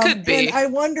 That could be. And I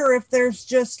wonder if there's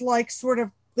just like sort of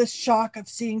the shock of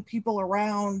seeing people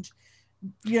around,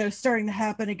 starting to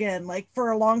happen again. Like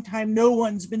for a long time, no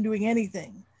one's been doing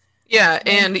anything. Yeah.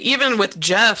 And even with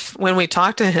Jeff, when we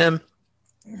talked to him,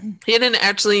 he didn't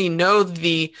actually know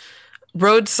the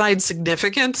roadside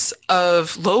significance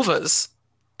of Lova's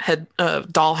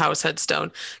dollhouse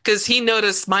headstone, because he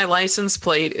noticed my license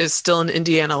plate is still an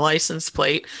Indiana license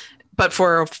plate, but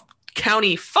for a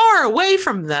county far away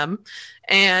from them.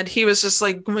 And he was just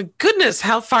like, oh my goodness,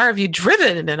 how far have you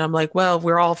driven? And I'm like, well,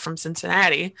 we're all from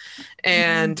Cincinnati,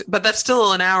 and but that's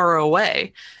still an hour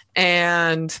away.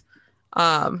 And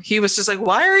he was just like,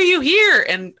 why are you here?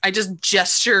 And I just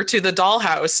gesture to the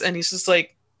dollhouse, and he's just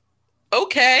like,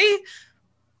 okay,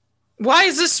 why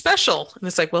is this special? And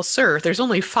it's like, well, sir, there's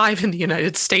only 5 in the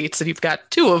United States, and you've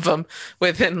got 2 of them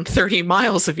within 30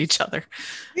 miles of each other.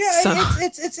 Yeah, so.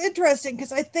 it's interesting,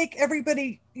 because I think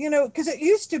everybody, because it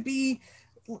used to be,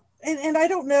 and I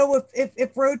don't know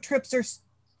if road trips are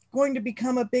going to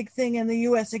become a big thing in the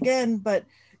U.S. again, but,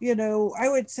 I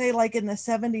would say like in the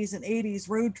 70s and 80s,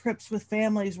 road trips with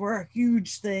families were a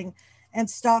huge thing, and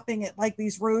stopping at like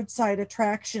these roadside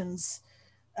attractions,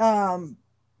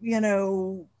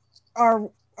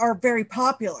 are very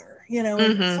popular,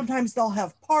 and sometimes they'll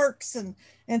have parks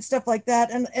and stuff like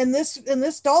that. And this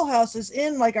dollhouse is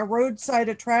in like a roadside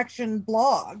attraction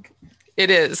blog. It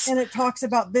is. And it talks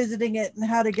about visiting it and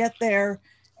how to get there.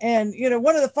 And,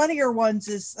 one of the funnier ones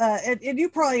is, and you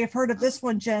probably have heard of this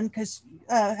one, Jen, because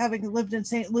having lived in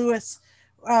St. Louis,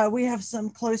 we have some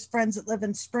close friends that live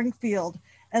in Springfield,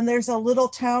 and there's a little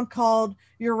town called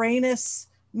Uranus,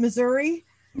 Missouri.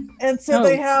 And so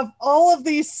they have all of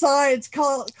these signs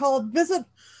called Visit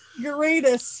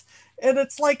Uranus, and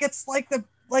it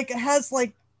has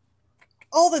like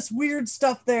all this weird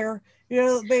stuff there.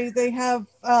 They have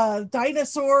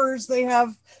dinosaurs. They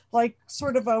have like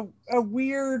sort of a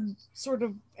weird sort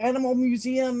of animal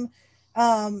museum,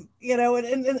 and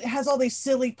it has all these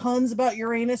silly puns about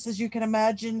Uranus, as you can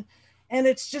imagine. And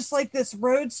it's just like this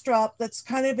road stop that's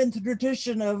kind of in the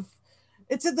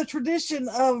tradition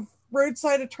of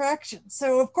roadside attractions.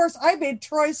 So of course I made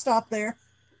Troy stop there.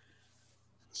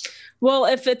 Well,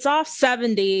 if it's off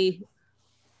 70,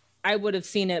 I would have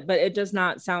seen it, but it does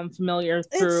not sound familiar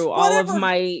through all of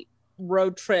my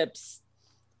road trips.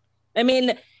 I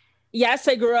mean, yes,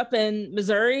 I grew up in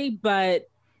Missouri, but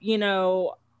you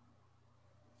know,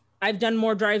 I've done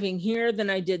more driving here than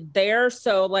I did there.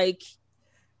 So like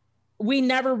we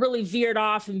never really veered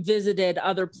off and visited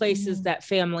other places that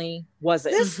family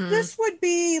wasn't. This would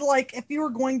be like if you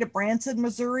were going to Branson,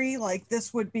 Missouri, like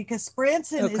this would be because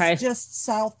Branson is just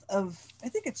south of, I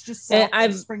think it's just south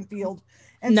of Springfield.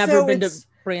 And never been to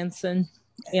Branson.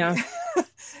 Yeah.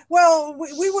 Well,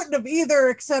 we wouldn't have either,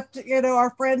 except, you know,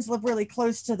 our friends live really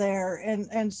close to there.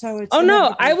 And so it's. Oh,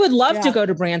 no, I would love to go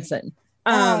to Branson.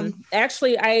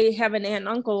 Actually, I have an aunt and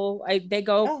uncle. They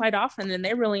go quite often, and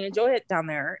they really enjoy it down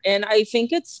there. And I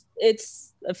think it's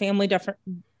a family different.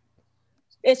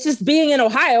 It's just being in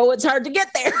Ohio, it's hard to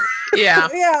get there. Yeah.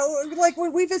 Yeah. Like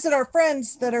when we visit our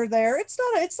friends that are there, it's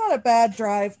not a bad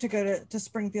drive to go to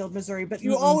Springfield, Missouri, but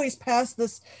you always pass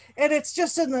this, and it's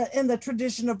just in the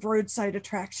tradition of roadside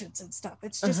attractions and stuff.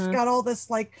 It's just got all this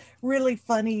like really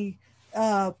funny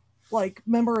like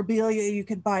memorabilia you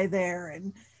could buy there,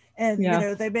 and you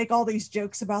know, they make all these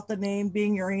jokes about the name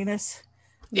being Uranus.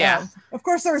 Yeah. Of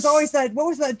course, there was always that. What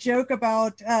was that joke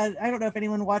about? I don't know if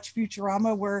anyone watched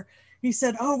Futurama, where he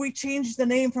said, "Oh, we changed the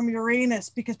name from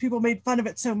Uranus because people made fun of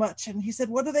it so much." And he said,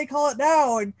 "What do they call it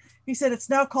now?" And he said, "It's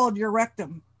now called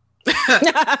Urectum."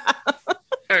 I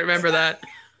remember that.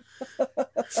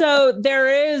 So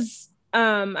there is.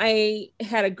 I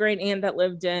had a great aunt that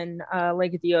lived in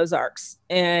Lake of the Ozarks,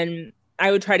 and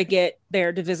I would try to get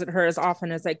there to visit her as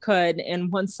often as I could.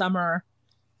 And one summer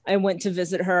I went to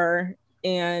visit her,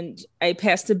 and I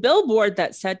passed a billboard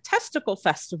that said Testicle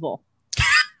Festival.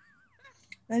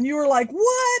 And you were like,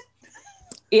 what?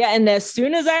 Yeah. And as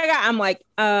soon as I'm like,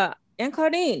 Aunt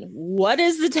Claudine, what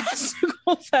is the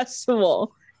Testicle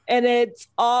Festival? And it's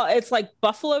like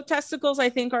buffalo testicles, I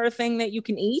think, are a thing that you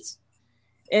can eat.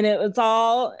 And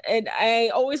and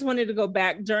I always wanted to go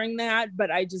back during that,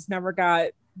 but I just never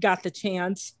got the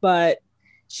chance. But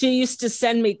she used to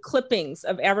send me clippings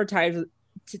of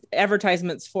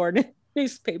advertisements for it in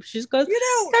newspaper. She just goes, you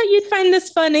know, oh, you'd find this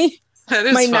funny. That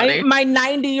is funny. My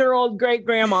 90-year-old great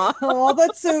grandma. Oh,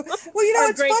 that's so. Well, you know,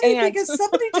 it's funny because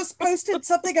somebody just posted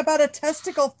something about a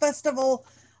testicle festival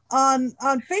on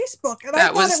Facebook, and I thought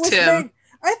it was Tim.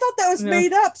 I thought that was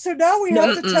made up. So now we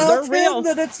have to tell Tim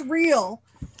that it's real.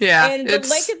 Yeah, and the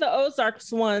Lake of the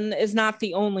Ozarks one is not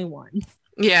the only one.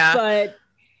 Yeah, but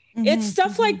it's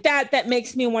stuff like that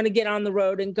makes me want to get on the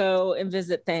road and go and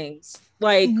visit things.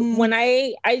 Like when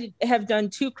I have done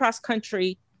 2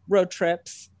 cross-country road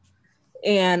trips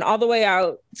and all the way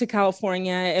out to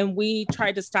California, and we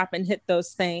tried to stop and hit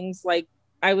those things. Like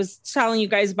I was telling you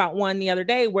guys about one the other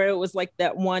day where it was like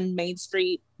that one Main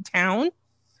Street town.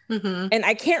 And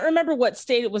I can't remember what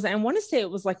state it was. I want to say it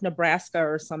was like Nebraska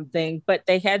or something, but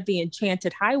they had the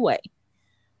Enchanted Highway,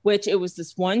 which it was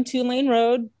this 1 2-lane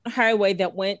road highway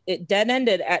that it dead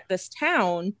ended at this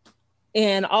town.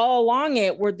 And all along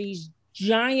it were these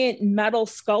giant metal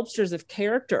sculptures of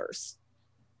characters.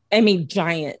 I mean,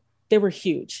 giant. They were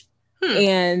huge.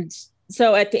 And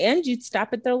so at the end, you'd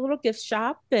stop at their little gift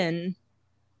shop, and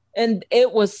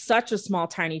it was such a small,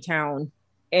 tiny town.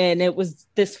 And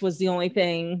this was the only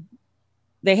thing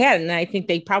they had. And I think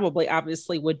they probably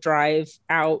obviously would drive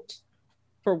out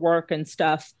for work and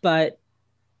stuff. But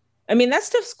I mean, that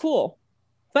stuff's cool.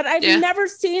 But I've never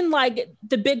seen like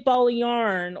the big ball of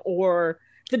yarn or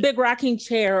the big rocking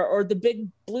chair or the big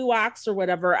blue ox or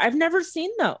whatever. I've never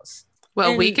seen those.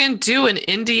 Well, we can do an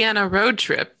Indiana road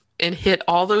trip and hit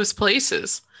all those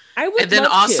places. I would. And then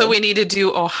also we need to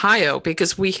do Ohio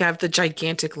because we have the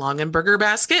gigantic Longenberger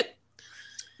basket.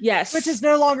 Yes, which is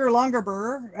no longer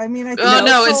Longaberger. I mean, I think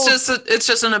no, it's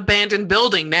just an abandoned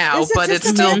building now, but it's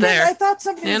still there. I thought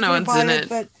somebody was going to buy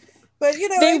it, but you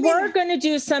know, they were going to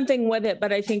do something with it,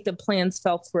 but I think the plans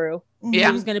fell through. Yeah,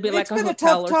 it was going to be like a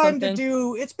hotel or something.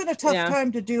 It's been a tough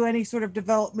time to do any sort of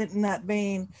development in that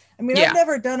vein. I mean, I've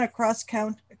never done a cross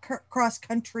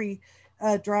country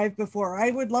drive before.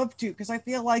 I would love to, because I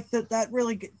feel like that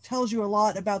really tells you a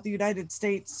lot about the United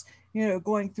States. You know,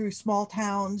 going through small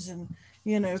towns and,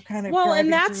 you know, kind of. Well,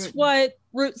 and that's what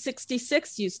Route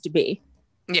 66 used to be.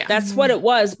 Yeah, that's what it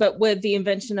was. But with the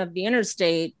invention of the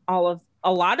interstate,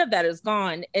 a lot of that is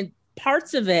gone, and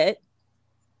parts of the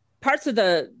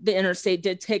interstate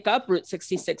did take up Route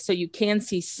 66, so you can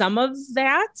see some of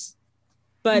that,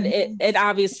 but it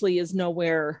obviously is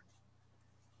nowhere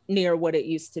near what it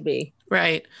used to be.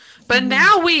 Right, but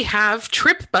now we have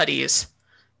trip buddies.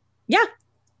 Yeah.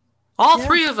 All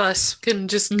 3 of us can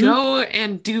just go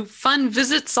and do fun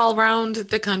visits all around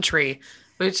the country,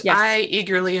 which I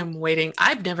eagerly am waiting.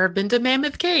 I've never been to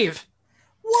Mammoth Cave.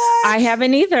 What? I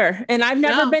haven't either, and I've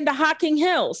never No. been to Hocking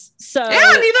Hills. So Yeah, neither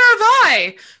have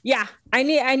I. yeah, I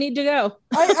need to go.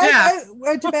 I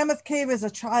went to Mammoth Cave as a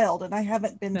child, and I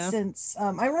haven't been No. since.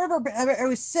 I remember I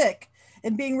was sick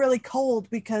and being really cold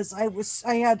because I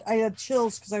had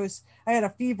chills because I had a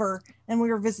fever, and we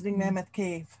were visiting Mammoth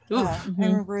Cave. Ooh. I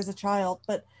remember as a child,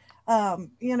 but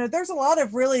there's a lot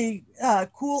of really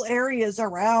cool areas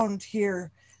around here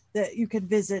that you could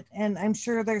visit, and I'm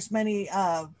sure there's many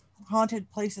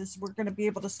haunted places we're going to be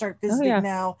able to start visiting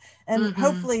now, and Mhm.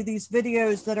 hopefully these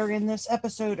videos that are in this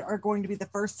episode are going to be the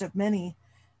first of many,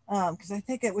 because I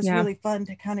think it was really fun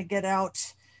to kind of get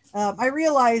out. I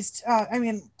realized,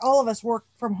 all of us work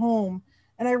from home,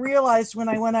 and I realized when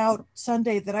I went out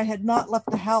Sunday that I had not left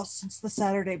the house since the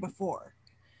Saturday before,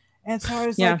 and so I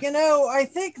was like, I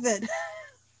think that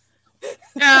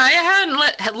Yeah, I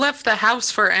hadn't left the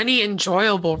house for any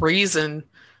enjoyable reason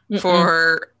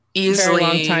for easily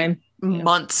Very long time.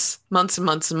 months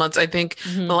and months. I think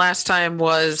Mhm. the last time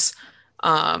was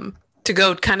to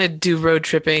go kind of do road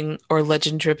tripping or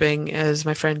legend tripping, as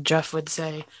my friend Jeff would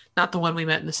say, not the one we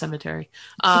met in the cemetery.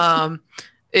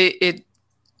 It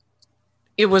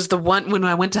was the one when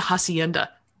I went to Hacienda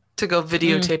to go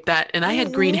videotape that, and I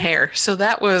had green hair, so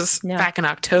that was back in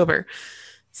October.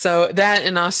 So that,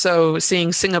 and also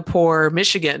seeing Singapore,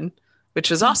 Michigan, which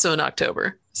was also in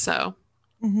October. So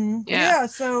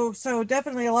so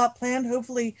definitely a lot planned.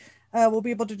 Hopefully we'll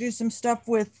be able to do some stuff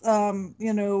with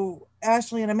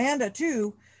Ashley and Amanda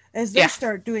too, as they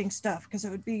start doing stuff, because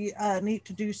it would be neat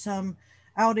to do some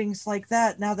outings like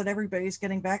that now that everybody's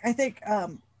getting back. I think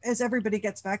as everybody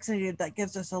gets vaccinated, that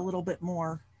gives us a little bit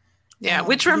more. Yeah,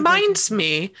 which reminds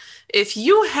me, if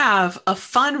you have a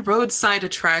fun roadside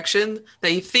attraction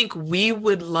that you think we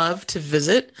would love to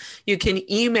visit, you can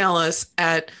email us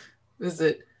at,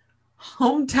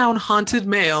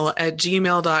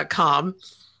 hometownhauntedmail@gmail.com,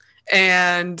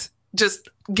 and just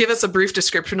give us a brief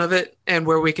description of it and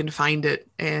where we can find it.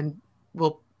 And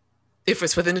if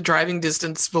it's within a driving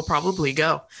distance, we'll probably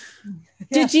go.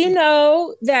 Did you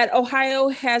know that Ohio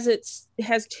has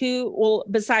two, well,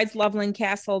 besides Loveland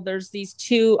Castle, there's these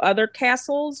two other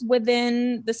castles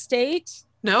within the state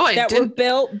No, I that were didn't.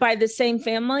 built by the same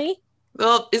family?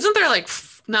 Well, isn't there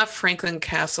not Franklin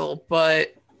Castle,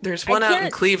 but there's one out in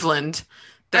Cleveland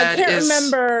that I can't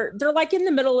remember. They're like in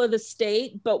the middle of the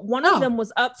state, but one of them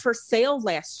was up for sale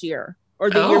last year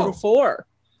or the year before.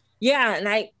 Yeah, and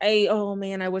I oh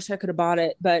man, I wish I could have bought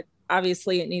it, but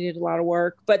obviously it needed a lot of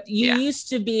work. But you used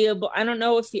to be able, I don't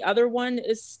know if the other one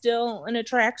is still an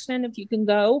attraction, if you can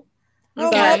go.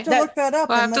 We'll have to look that up.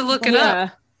 We'll have to look it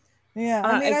up.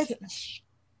 Yeah.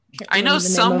 I know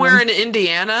somewhere in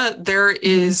Indiana there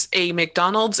is a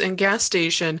McDonald's and gas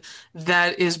station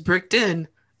that is bricked in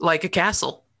like a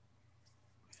castle.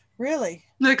 Really?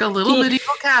 Like a little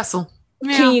medieval castle.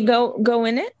 Yeah. Can you go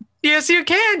in it? Yes, you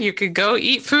can. You could go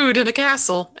eat food in a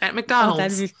castle at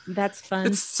McDonald's. Oh, that's fun.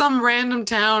 It's some random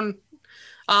town.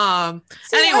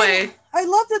 Anyway. I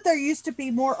love that there used to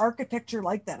be more architecture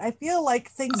like that. I feel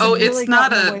like things. It's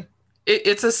not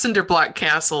it's a cinder block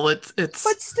castle. It's.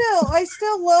 But still, I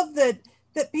still love that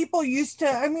people used to.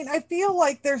 I mean, I feel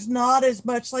like there's not as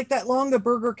much like that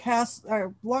Longaberger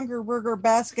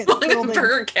basket.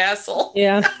 Longaberger Castle.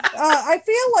 Yeah. I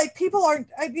feel like people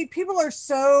are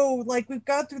so like, we've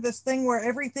gone through this thing where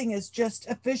everything is just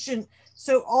efficient.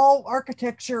 So all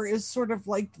architecture is sort of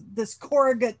like this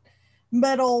corrugate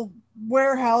metal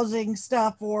warehousing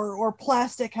stuff or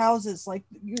plastic houses. Like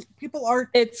people aren't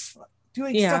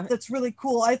doing stuff that's really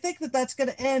cool. I think that's going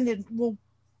to end, and we'll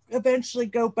eventually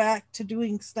go back to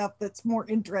doing stuff that's more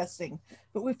interesting.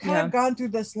 But we've kind of gone through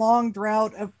this long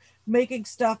drought of making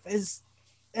stuff as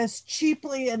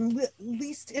cheaply and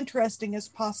least interesting as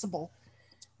possible.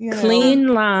 Clean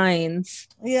lines.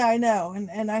 Yeah, I know,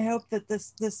 and I hope that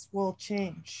this will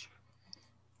change.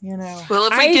 Well,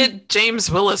 if we get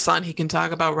James Willis on, he can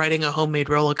talk about riding a homemade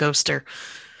roller coaster.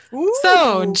 Ooh.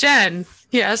 So, Jen,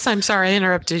 yes, I'm sorry I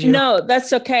interrupted you. No,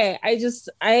 that's okay.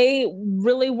 I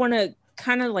really want to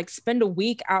kind of like spend a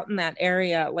week out in that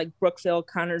area, like Brookville,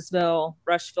 Connorsville,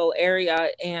 Rushville area.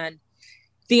 And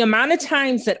the amount of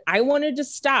times that I wanted to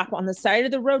stop on the side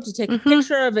of the road to take a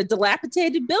picture of a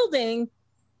dilapidated building,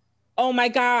 oh my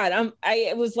God,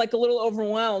 I was like a little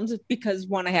overwhelmed because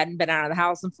one, I hadn't been out of the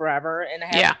house in forever, and I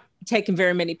hadn't taken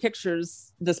very many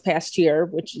pictures this past year,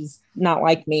 which is not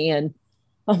like me. And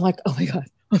I'm like, oh my God,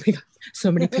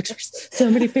 so many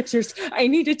pictures. I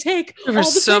need to take. There were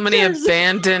so many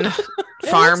abandoned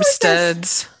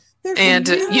farmsteads. And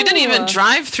you didn't even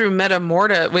drive through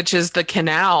Metamorta, which is the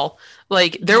canal.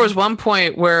 Like there was one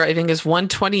point where I think it's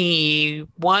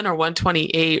 121 or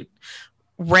 128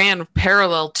 ran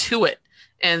parallel to it,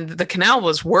 and the canal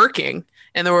was working,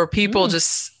 and there were people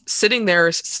just sitting there,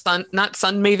 not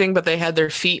sunbathing, but they had their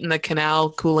feet in the canal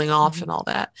cooling off and all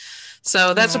that.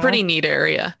 So that's a pretty neat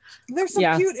area. There's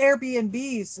some cute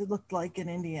Airbnbs, it looked like, in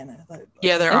Indiana.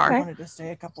 Yeah, there are. I wanted to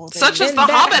stay a couple of days. Such as the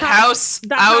Hobbit House.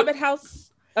 The Hobbit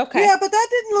House. Okay. Yeah, but that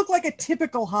didn't look like a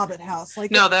typical Hobbit house.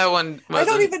 Like no, that one wasn't. I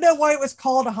don't even know why it was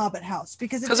called a Hobbit House,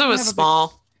 because it was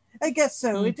small. I guess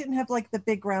so. It didn't have like the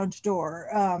big round door.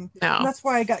 No. That's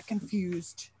why I got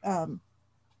confused. You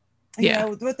Yeah.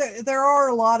 know, but there are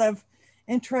a lot of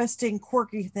interesting,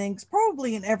 quirky things,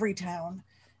 probably in every town.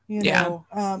 You know,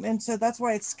 and so that's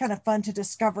why it's kind of fun to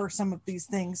discover some of these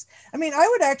things. I mean, I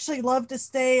would actually love to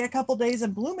stay a couple days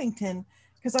in Bloomington,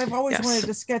 because I've always wanted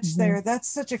to sketch there. That's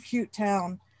such a cute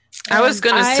town. I was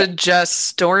going to suggest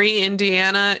Story,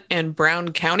 Indiana, and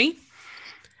Brown County,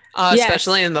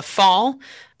 especially in the fall,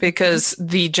 because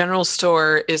the general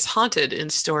store is haunted in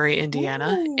Story,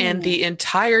 Indiana, and the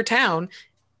entire town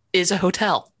is a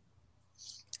hotel.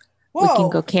 Whoa. We can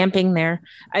go camping there.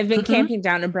 I've been camping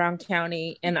down in Brown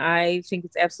County, and I think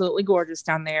it's absolutely gorgeous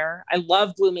down there. I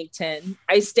love Bloomington.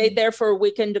 I stayed there for a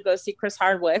weekend to go see Chris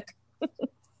Hardwick.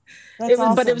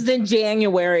 Awesome. But it was in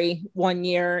January one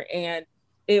year, and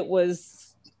it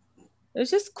was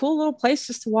just a cool little place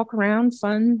just to walk around,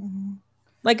 fun.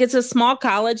 Like, it's a small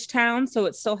college town, so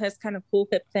it still has kind of cool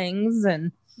hip things.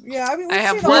 And yeah, I mean, I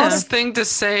have one thing to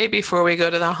say before we go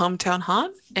to the hometown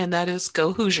haunt, and that is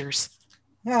go Hoosiers.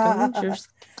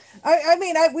 I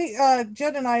mean,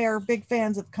 Jen and I are big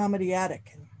fans of Comedy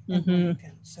Attic.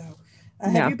 So,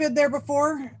 have you been there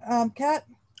before, Kat?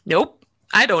 Nope.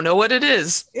 I don't know what it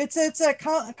is. It's a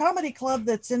comedy club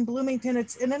that's in Bloomington.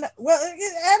 It's in attic.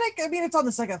 I mean, it's on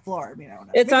the second floor. I mean, I don't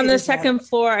know. It's on the second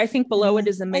floor. I think below it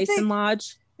is the Mason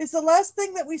Lodge. It's the last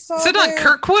thing that we saw. Is it on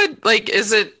Kirkwood? Like,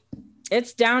 is it?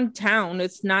 It's downtown.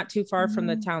 It's not too far from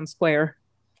the town square.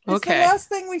 It's the last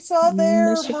thing we saw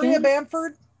there, Maria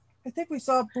Bamford. I think we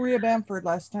saw Maria Bamford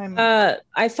last time.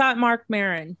 I thought Mark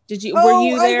Maron. Were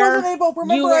you there? I wasn't able.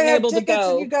 Remember, you weren't I had able tickets, to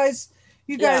go. And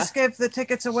you guys gave the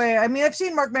tickets away. I mean, I've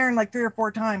seen Mark Maron like 3 or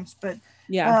 4 times, but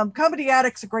Comedy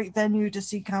Attic's a great venue to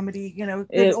see comedy. You know,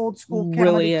 good old school comedy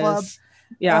really club.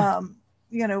 Yeah.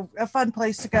 You know, a fun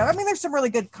place to go. I mean, there's some really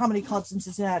good comedy clubs in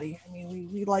Cincinnati. I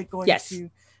mean, we like going to.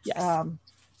 Yes.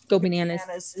 Go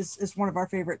Bananas. Is one of our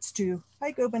favorites too.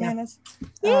 Hi, Go Bananas.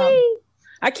 Yay!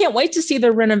 I can't wait to see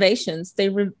their renovations. They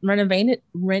renovated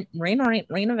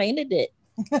it.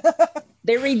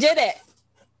 They redid it.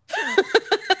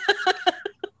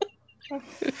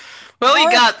 Well, he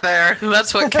got there.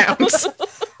 That's what counts.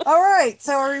 All right.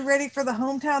 So, are we ready for the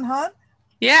hometown haunt?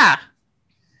 Yeah.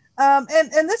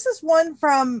 And this is one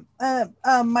from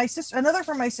my sister, another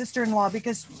from my sister-in-law,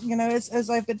 because, you know, as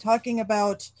I've been talking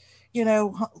about, you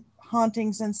know,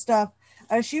 hauntings and stuff,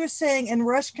 she was saying in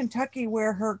Rush, Kentucky,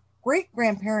 where her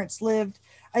great-grandparents lived,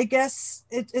 I guess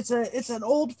it's an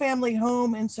old family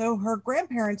home, and so her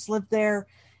grandparents lived there,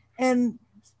 and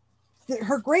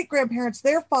her great-grandparents,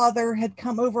 their father had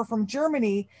come over from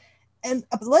Germany, and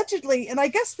allegedly, and I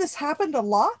guess this happened a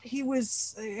lot, he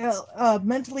was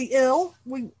mentally ill.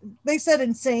 They said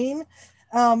insane,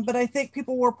 but I think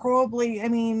people were probably, I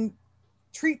mean,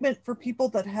 treatment for people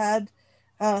that had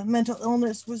mental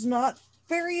illness was not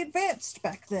very advanced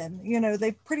back then. You know,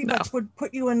 they pretty much would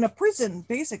put you in a prison,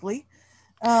 basically.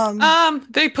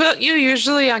 They put you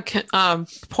usually on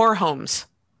poor homes,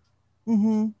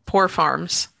 poor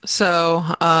farms. So,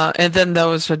 and then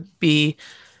those would be,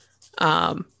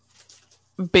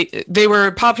 they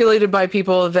were populated by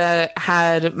people that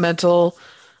had mental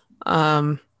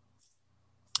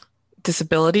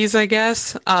disabilities, I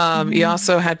guess. You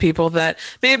also had people that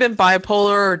may have been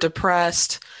bipolar or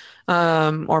depressed,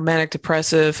 or manic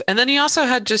depressive. And then you also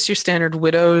had just your standard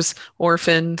widows,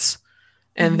 orphans.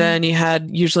 And then you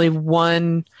had usually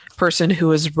one person who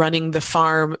was running the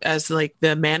farm as like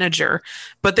the manager,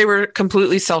 but they were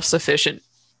completely self-sufficient.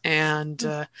 And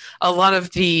a lot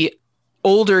of the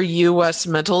older U.S.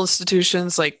 mental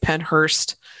institutions like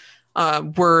Pennhurst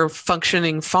were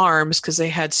functioning farms because they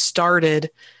had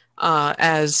started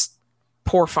as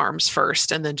poor farms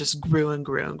first, and then just grew and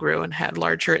grew and grew and had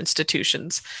larger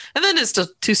institutions. And then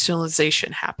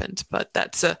institutionalization happened, but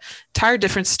that's a entire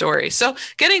different story. So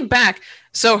getting back,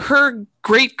 so her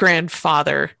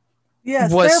great-grandfather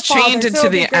was chained into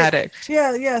the attic.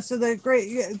 Yeah. So their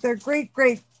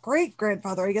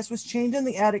great-great-great-grandfather, I guess, was chained in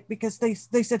the attic because they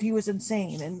said he was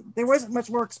insane. And there wasn't much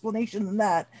more explanation than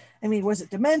that. I mean, was it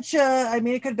dementia? I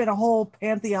mean, it could have been a whole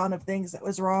pantheon of things that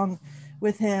was wrong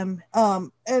with him.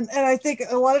 And I think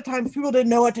a lot of times people didn't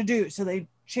know what to do, so they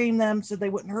chain them so they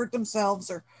wouldn't hurt themselves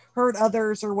or hurt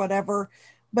others or whatever.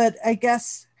 But I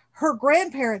guess her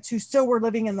grandparents, who still were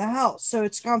living in the house, so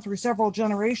it's gone through several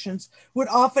generations, would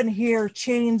often hear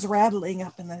chains rattling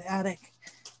up in the attic,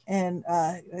 and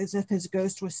as if his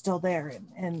ghost was still there.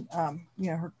 And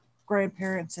her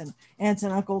grandparents and aunts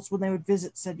and uncles, when they would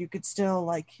visit, said you could still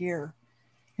like hear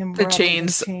him The rattling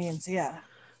chains. the chains. Yeah.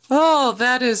 Oh,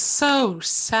 that is so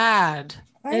sad.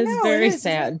 It's very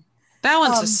sad. That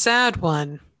one's a sad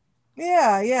one.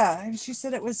 Yeah. And she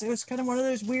said it was kind of one of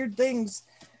those weird things.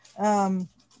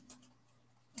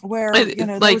 Where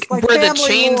like were the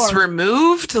chains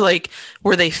removed? Like,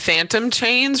 were they phantom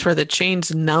chains? Were the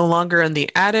chains no longer in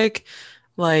the attic?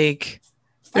 Like,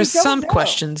 there's some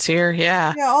questions here.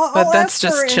 Yeah, but that's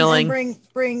just chilling. And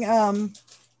bring I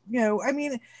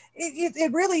mean,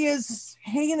 it really is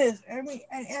heinous. I mean,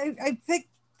 I think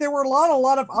there were a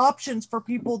lot of options for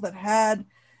people that had.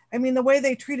 I mean, the way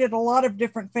they treated a lot of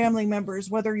different family members,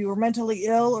 whether you were mentally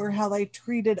ill or how they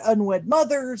treated unwed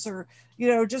mothers or,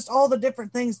 just all the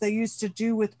different things they used to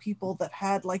do with people that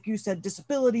had, like you said,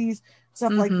 disabilities,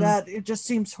 stuff like that. It just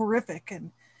seems horrific.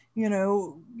 And,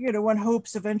 one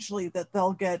hopes eventually that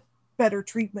they'll get better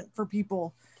treatment for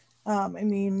people. I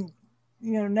mean,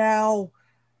 now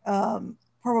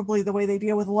probably the way they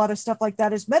deal with a lot of stuff like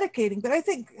that is medicating. But I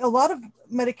think a lot of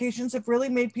medications have really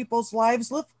made people's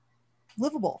lives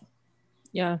livable.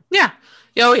 Yeah.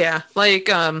 Oh yeah. Like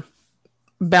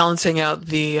balancing out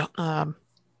the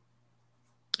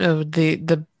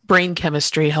brain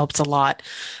chemistry helps a lot.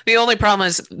 The only problem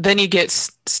is then you get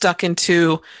stuck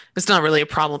into, it's not really a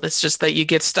problem, it's just that you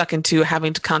get stuck into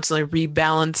having to constantly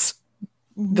rebalance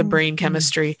the brain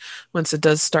chemistry once it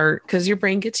does start, because your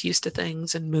brain gets used to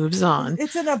things and moves on.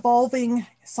 It's an evolving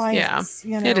science.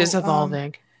 Yeah, it is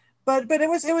evolving. But it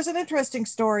was an interesting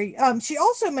story. She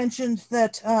also mentioned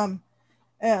that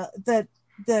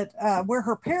where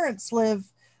her parents live,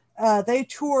 they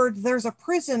toured. There's a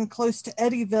prison close to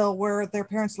Eddyville where their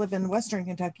parents live in Western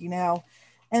Kentucky now,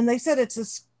 and they said it's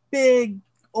this big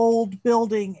old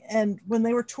building. And when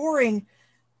they were touring,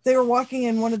 they were walking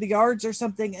in one of the yards or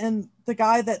something, and the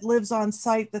guy that lives on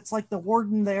site, that's like the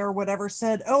warden there or whatever,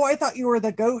 said, "Oh, I thought you were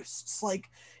the ghosts." Like,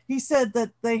 he said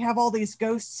that they have all these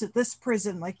ghosts at this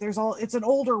prison. Like, it's an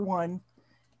older one,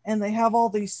 and they have all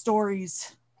these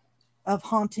stories of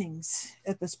hauntings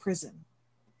at this prison.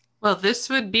 Well, this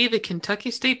would be the Kentucky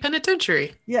State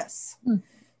Penitentiary. Yes.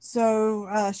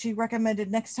 So she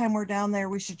recommended next time we're down there,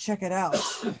 we should check it out.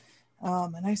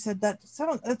 And I said, that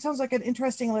sounds like an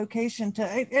interesting location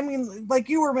I mean, like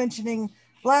you were mentioning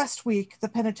last week, the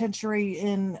penitentiary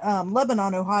in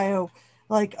Lebanon, Ohio,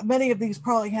 like many of these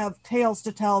probably have tales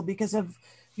to tell because of,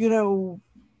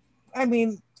 I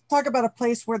mean, talk about a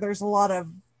place where there's a lot of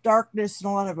darkness and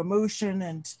a lot of emotion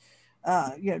and,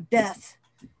 death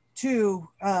too.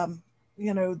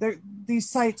 These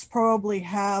sites probably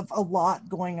have a lot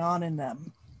going on in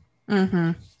them.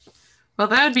 Mm-hmm. Well,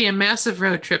 that would be a massive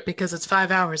road trip because it's 5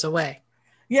 hours away.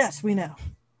 Yes, we know.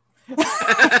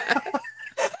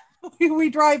 we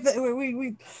drive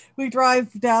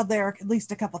down there at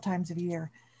least a couple times a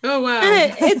year. Oh wow.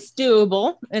 It's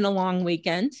doable in a long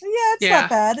weekend. Yeah,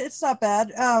 it's not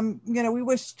bad. We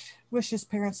wish his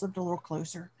parents lived a little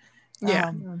closer.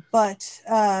 Yeah. But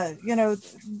I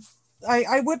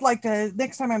would like to,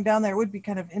 next time I'm down there, it would be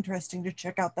kind of interesting to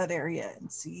check out that area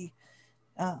and see.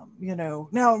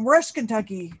 Now Rush,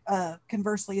 Kentucky,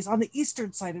 conversely, is on the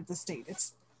eastern side of the state.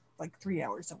 It's like 3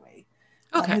 hours away.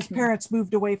 Okay. His parents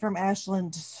moved away from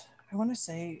Ashland, I want to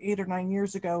say 8 or 9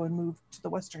 years ago, and moved to the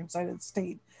western side of the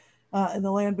state, in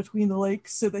the land between the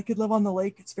lakes, so they could live on the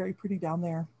lake. It's very pretty down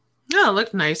there. Oh, it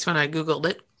looked nice when I Googled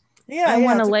it. Yeah, I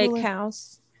want a lake cool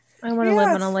house. I want to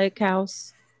live in a lake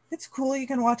house. It's cool. You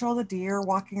can watch all the deer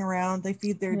walking around. They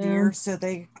feed their deer, so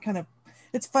they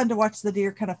it's fun to watch the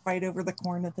deer kind of fight over the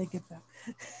corn that they give them.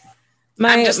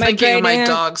 I'm just thinking of my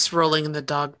dogs rolling in the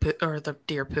dog poo or the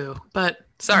deer poo. But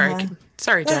sorry,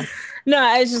 Jen. No,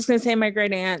 I was just gonna say my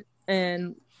great aunt,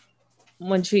 and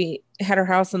when she had her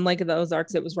house in Lake of the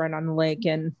Ozarks, it was right on the lake,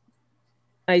 and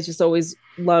I just always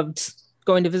loved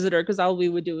going to visit her because all we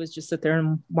would do was just sit there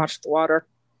and watch the water.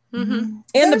 Mm-hmm.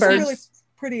 And the birds. A really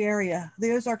pretty area.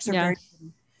 The Ozarks are very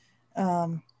pretty.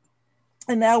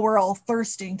 And now we're all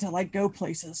thirsting to like go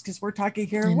places because we're talking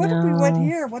here. What if we went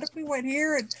here? What if we went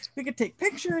here? And we could take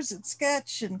pictures and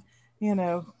sketch and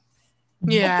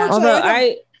Yeah. Although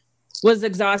I was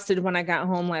exhausted when I got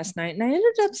home last night, and I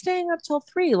ended up staying up till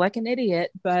 3 like an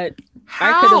idiot. But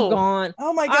I could have gone.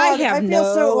 Oh my god! I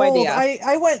feel so old. idea.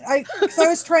 I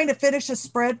was trying to finish a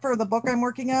spread for the book I'm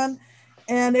working on,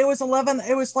 And it was 11.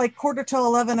 It was like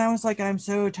 11:15. I was like, I'm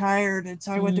so tired. And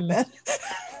so I went to bed.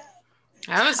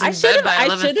 I was in bed by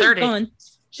 11:30.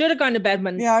 Should have gone to bed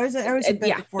when. Yeah, I was in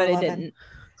bed before but 11. I didn't.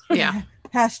 Yeah.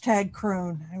 Hashtag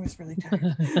crone. I was really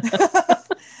tired.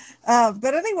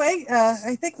 But anyway,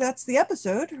 I think that's the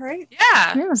episode, right?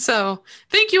 Yeah. So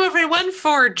thank you everyone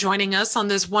for joining us on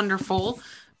this wonderful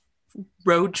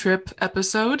road trip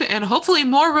episode, and hopefully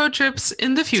more road trips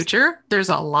in the future. There's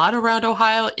a lot around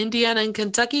Ohio, Indiana, and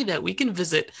Kentucky that we can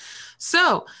visit.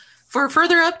 So for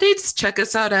further updates, check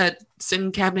us out at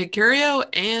Sin Cabinet Curio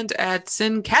and at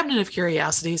Sin Cabinet of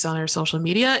Curiosities on our social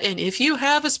media. And if you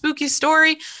have a spooky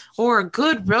story or a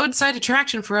good roadside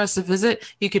attraction for us to visit,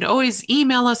 you can always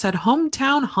email us at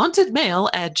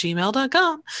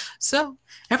hometownhauntedmail@gmail.com. So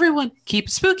everyone, keep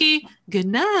it spooky. Good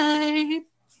night.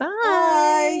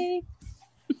 Bye.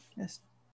 Yes.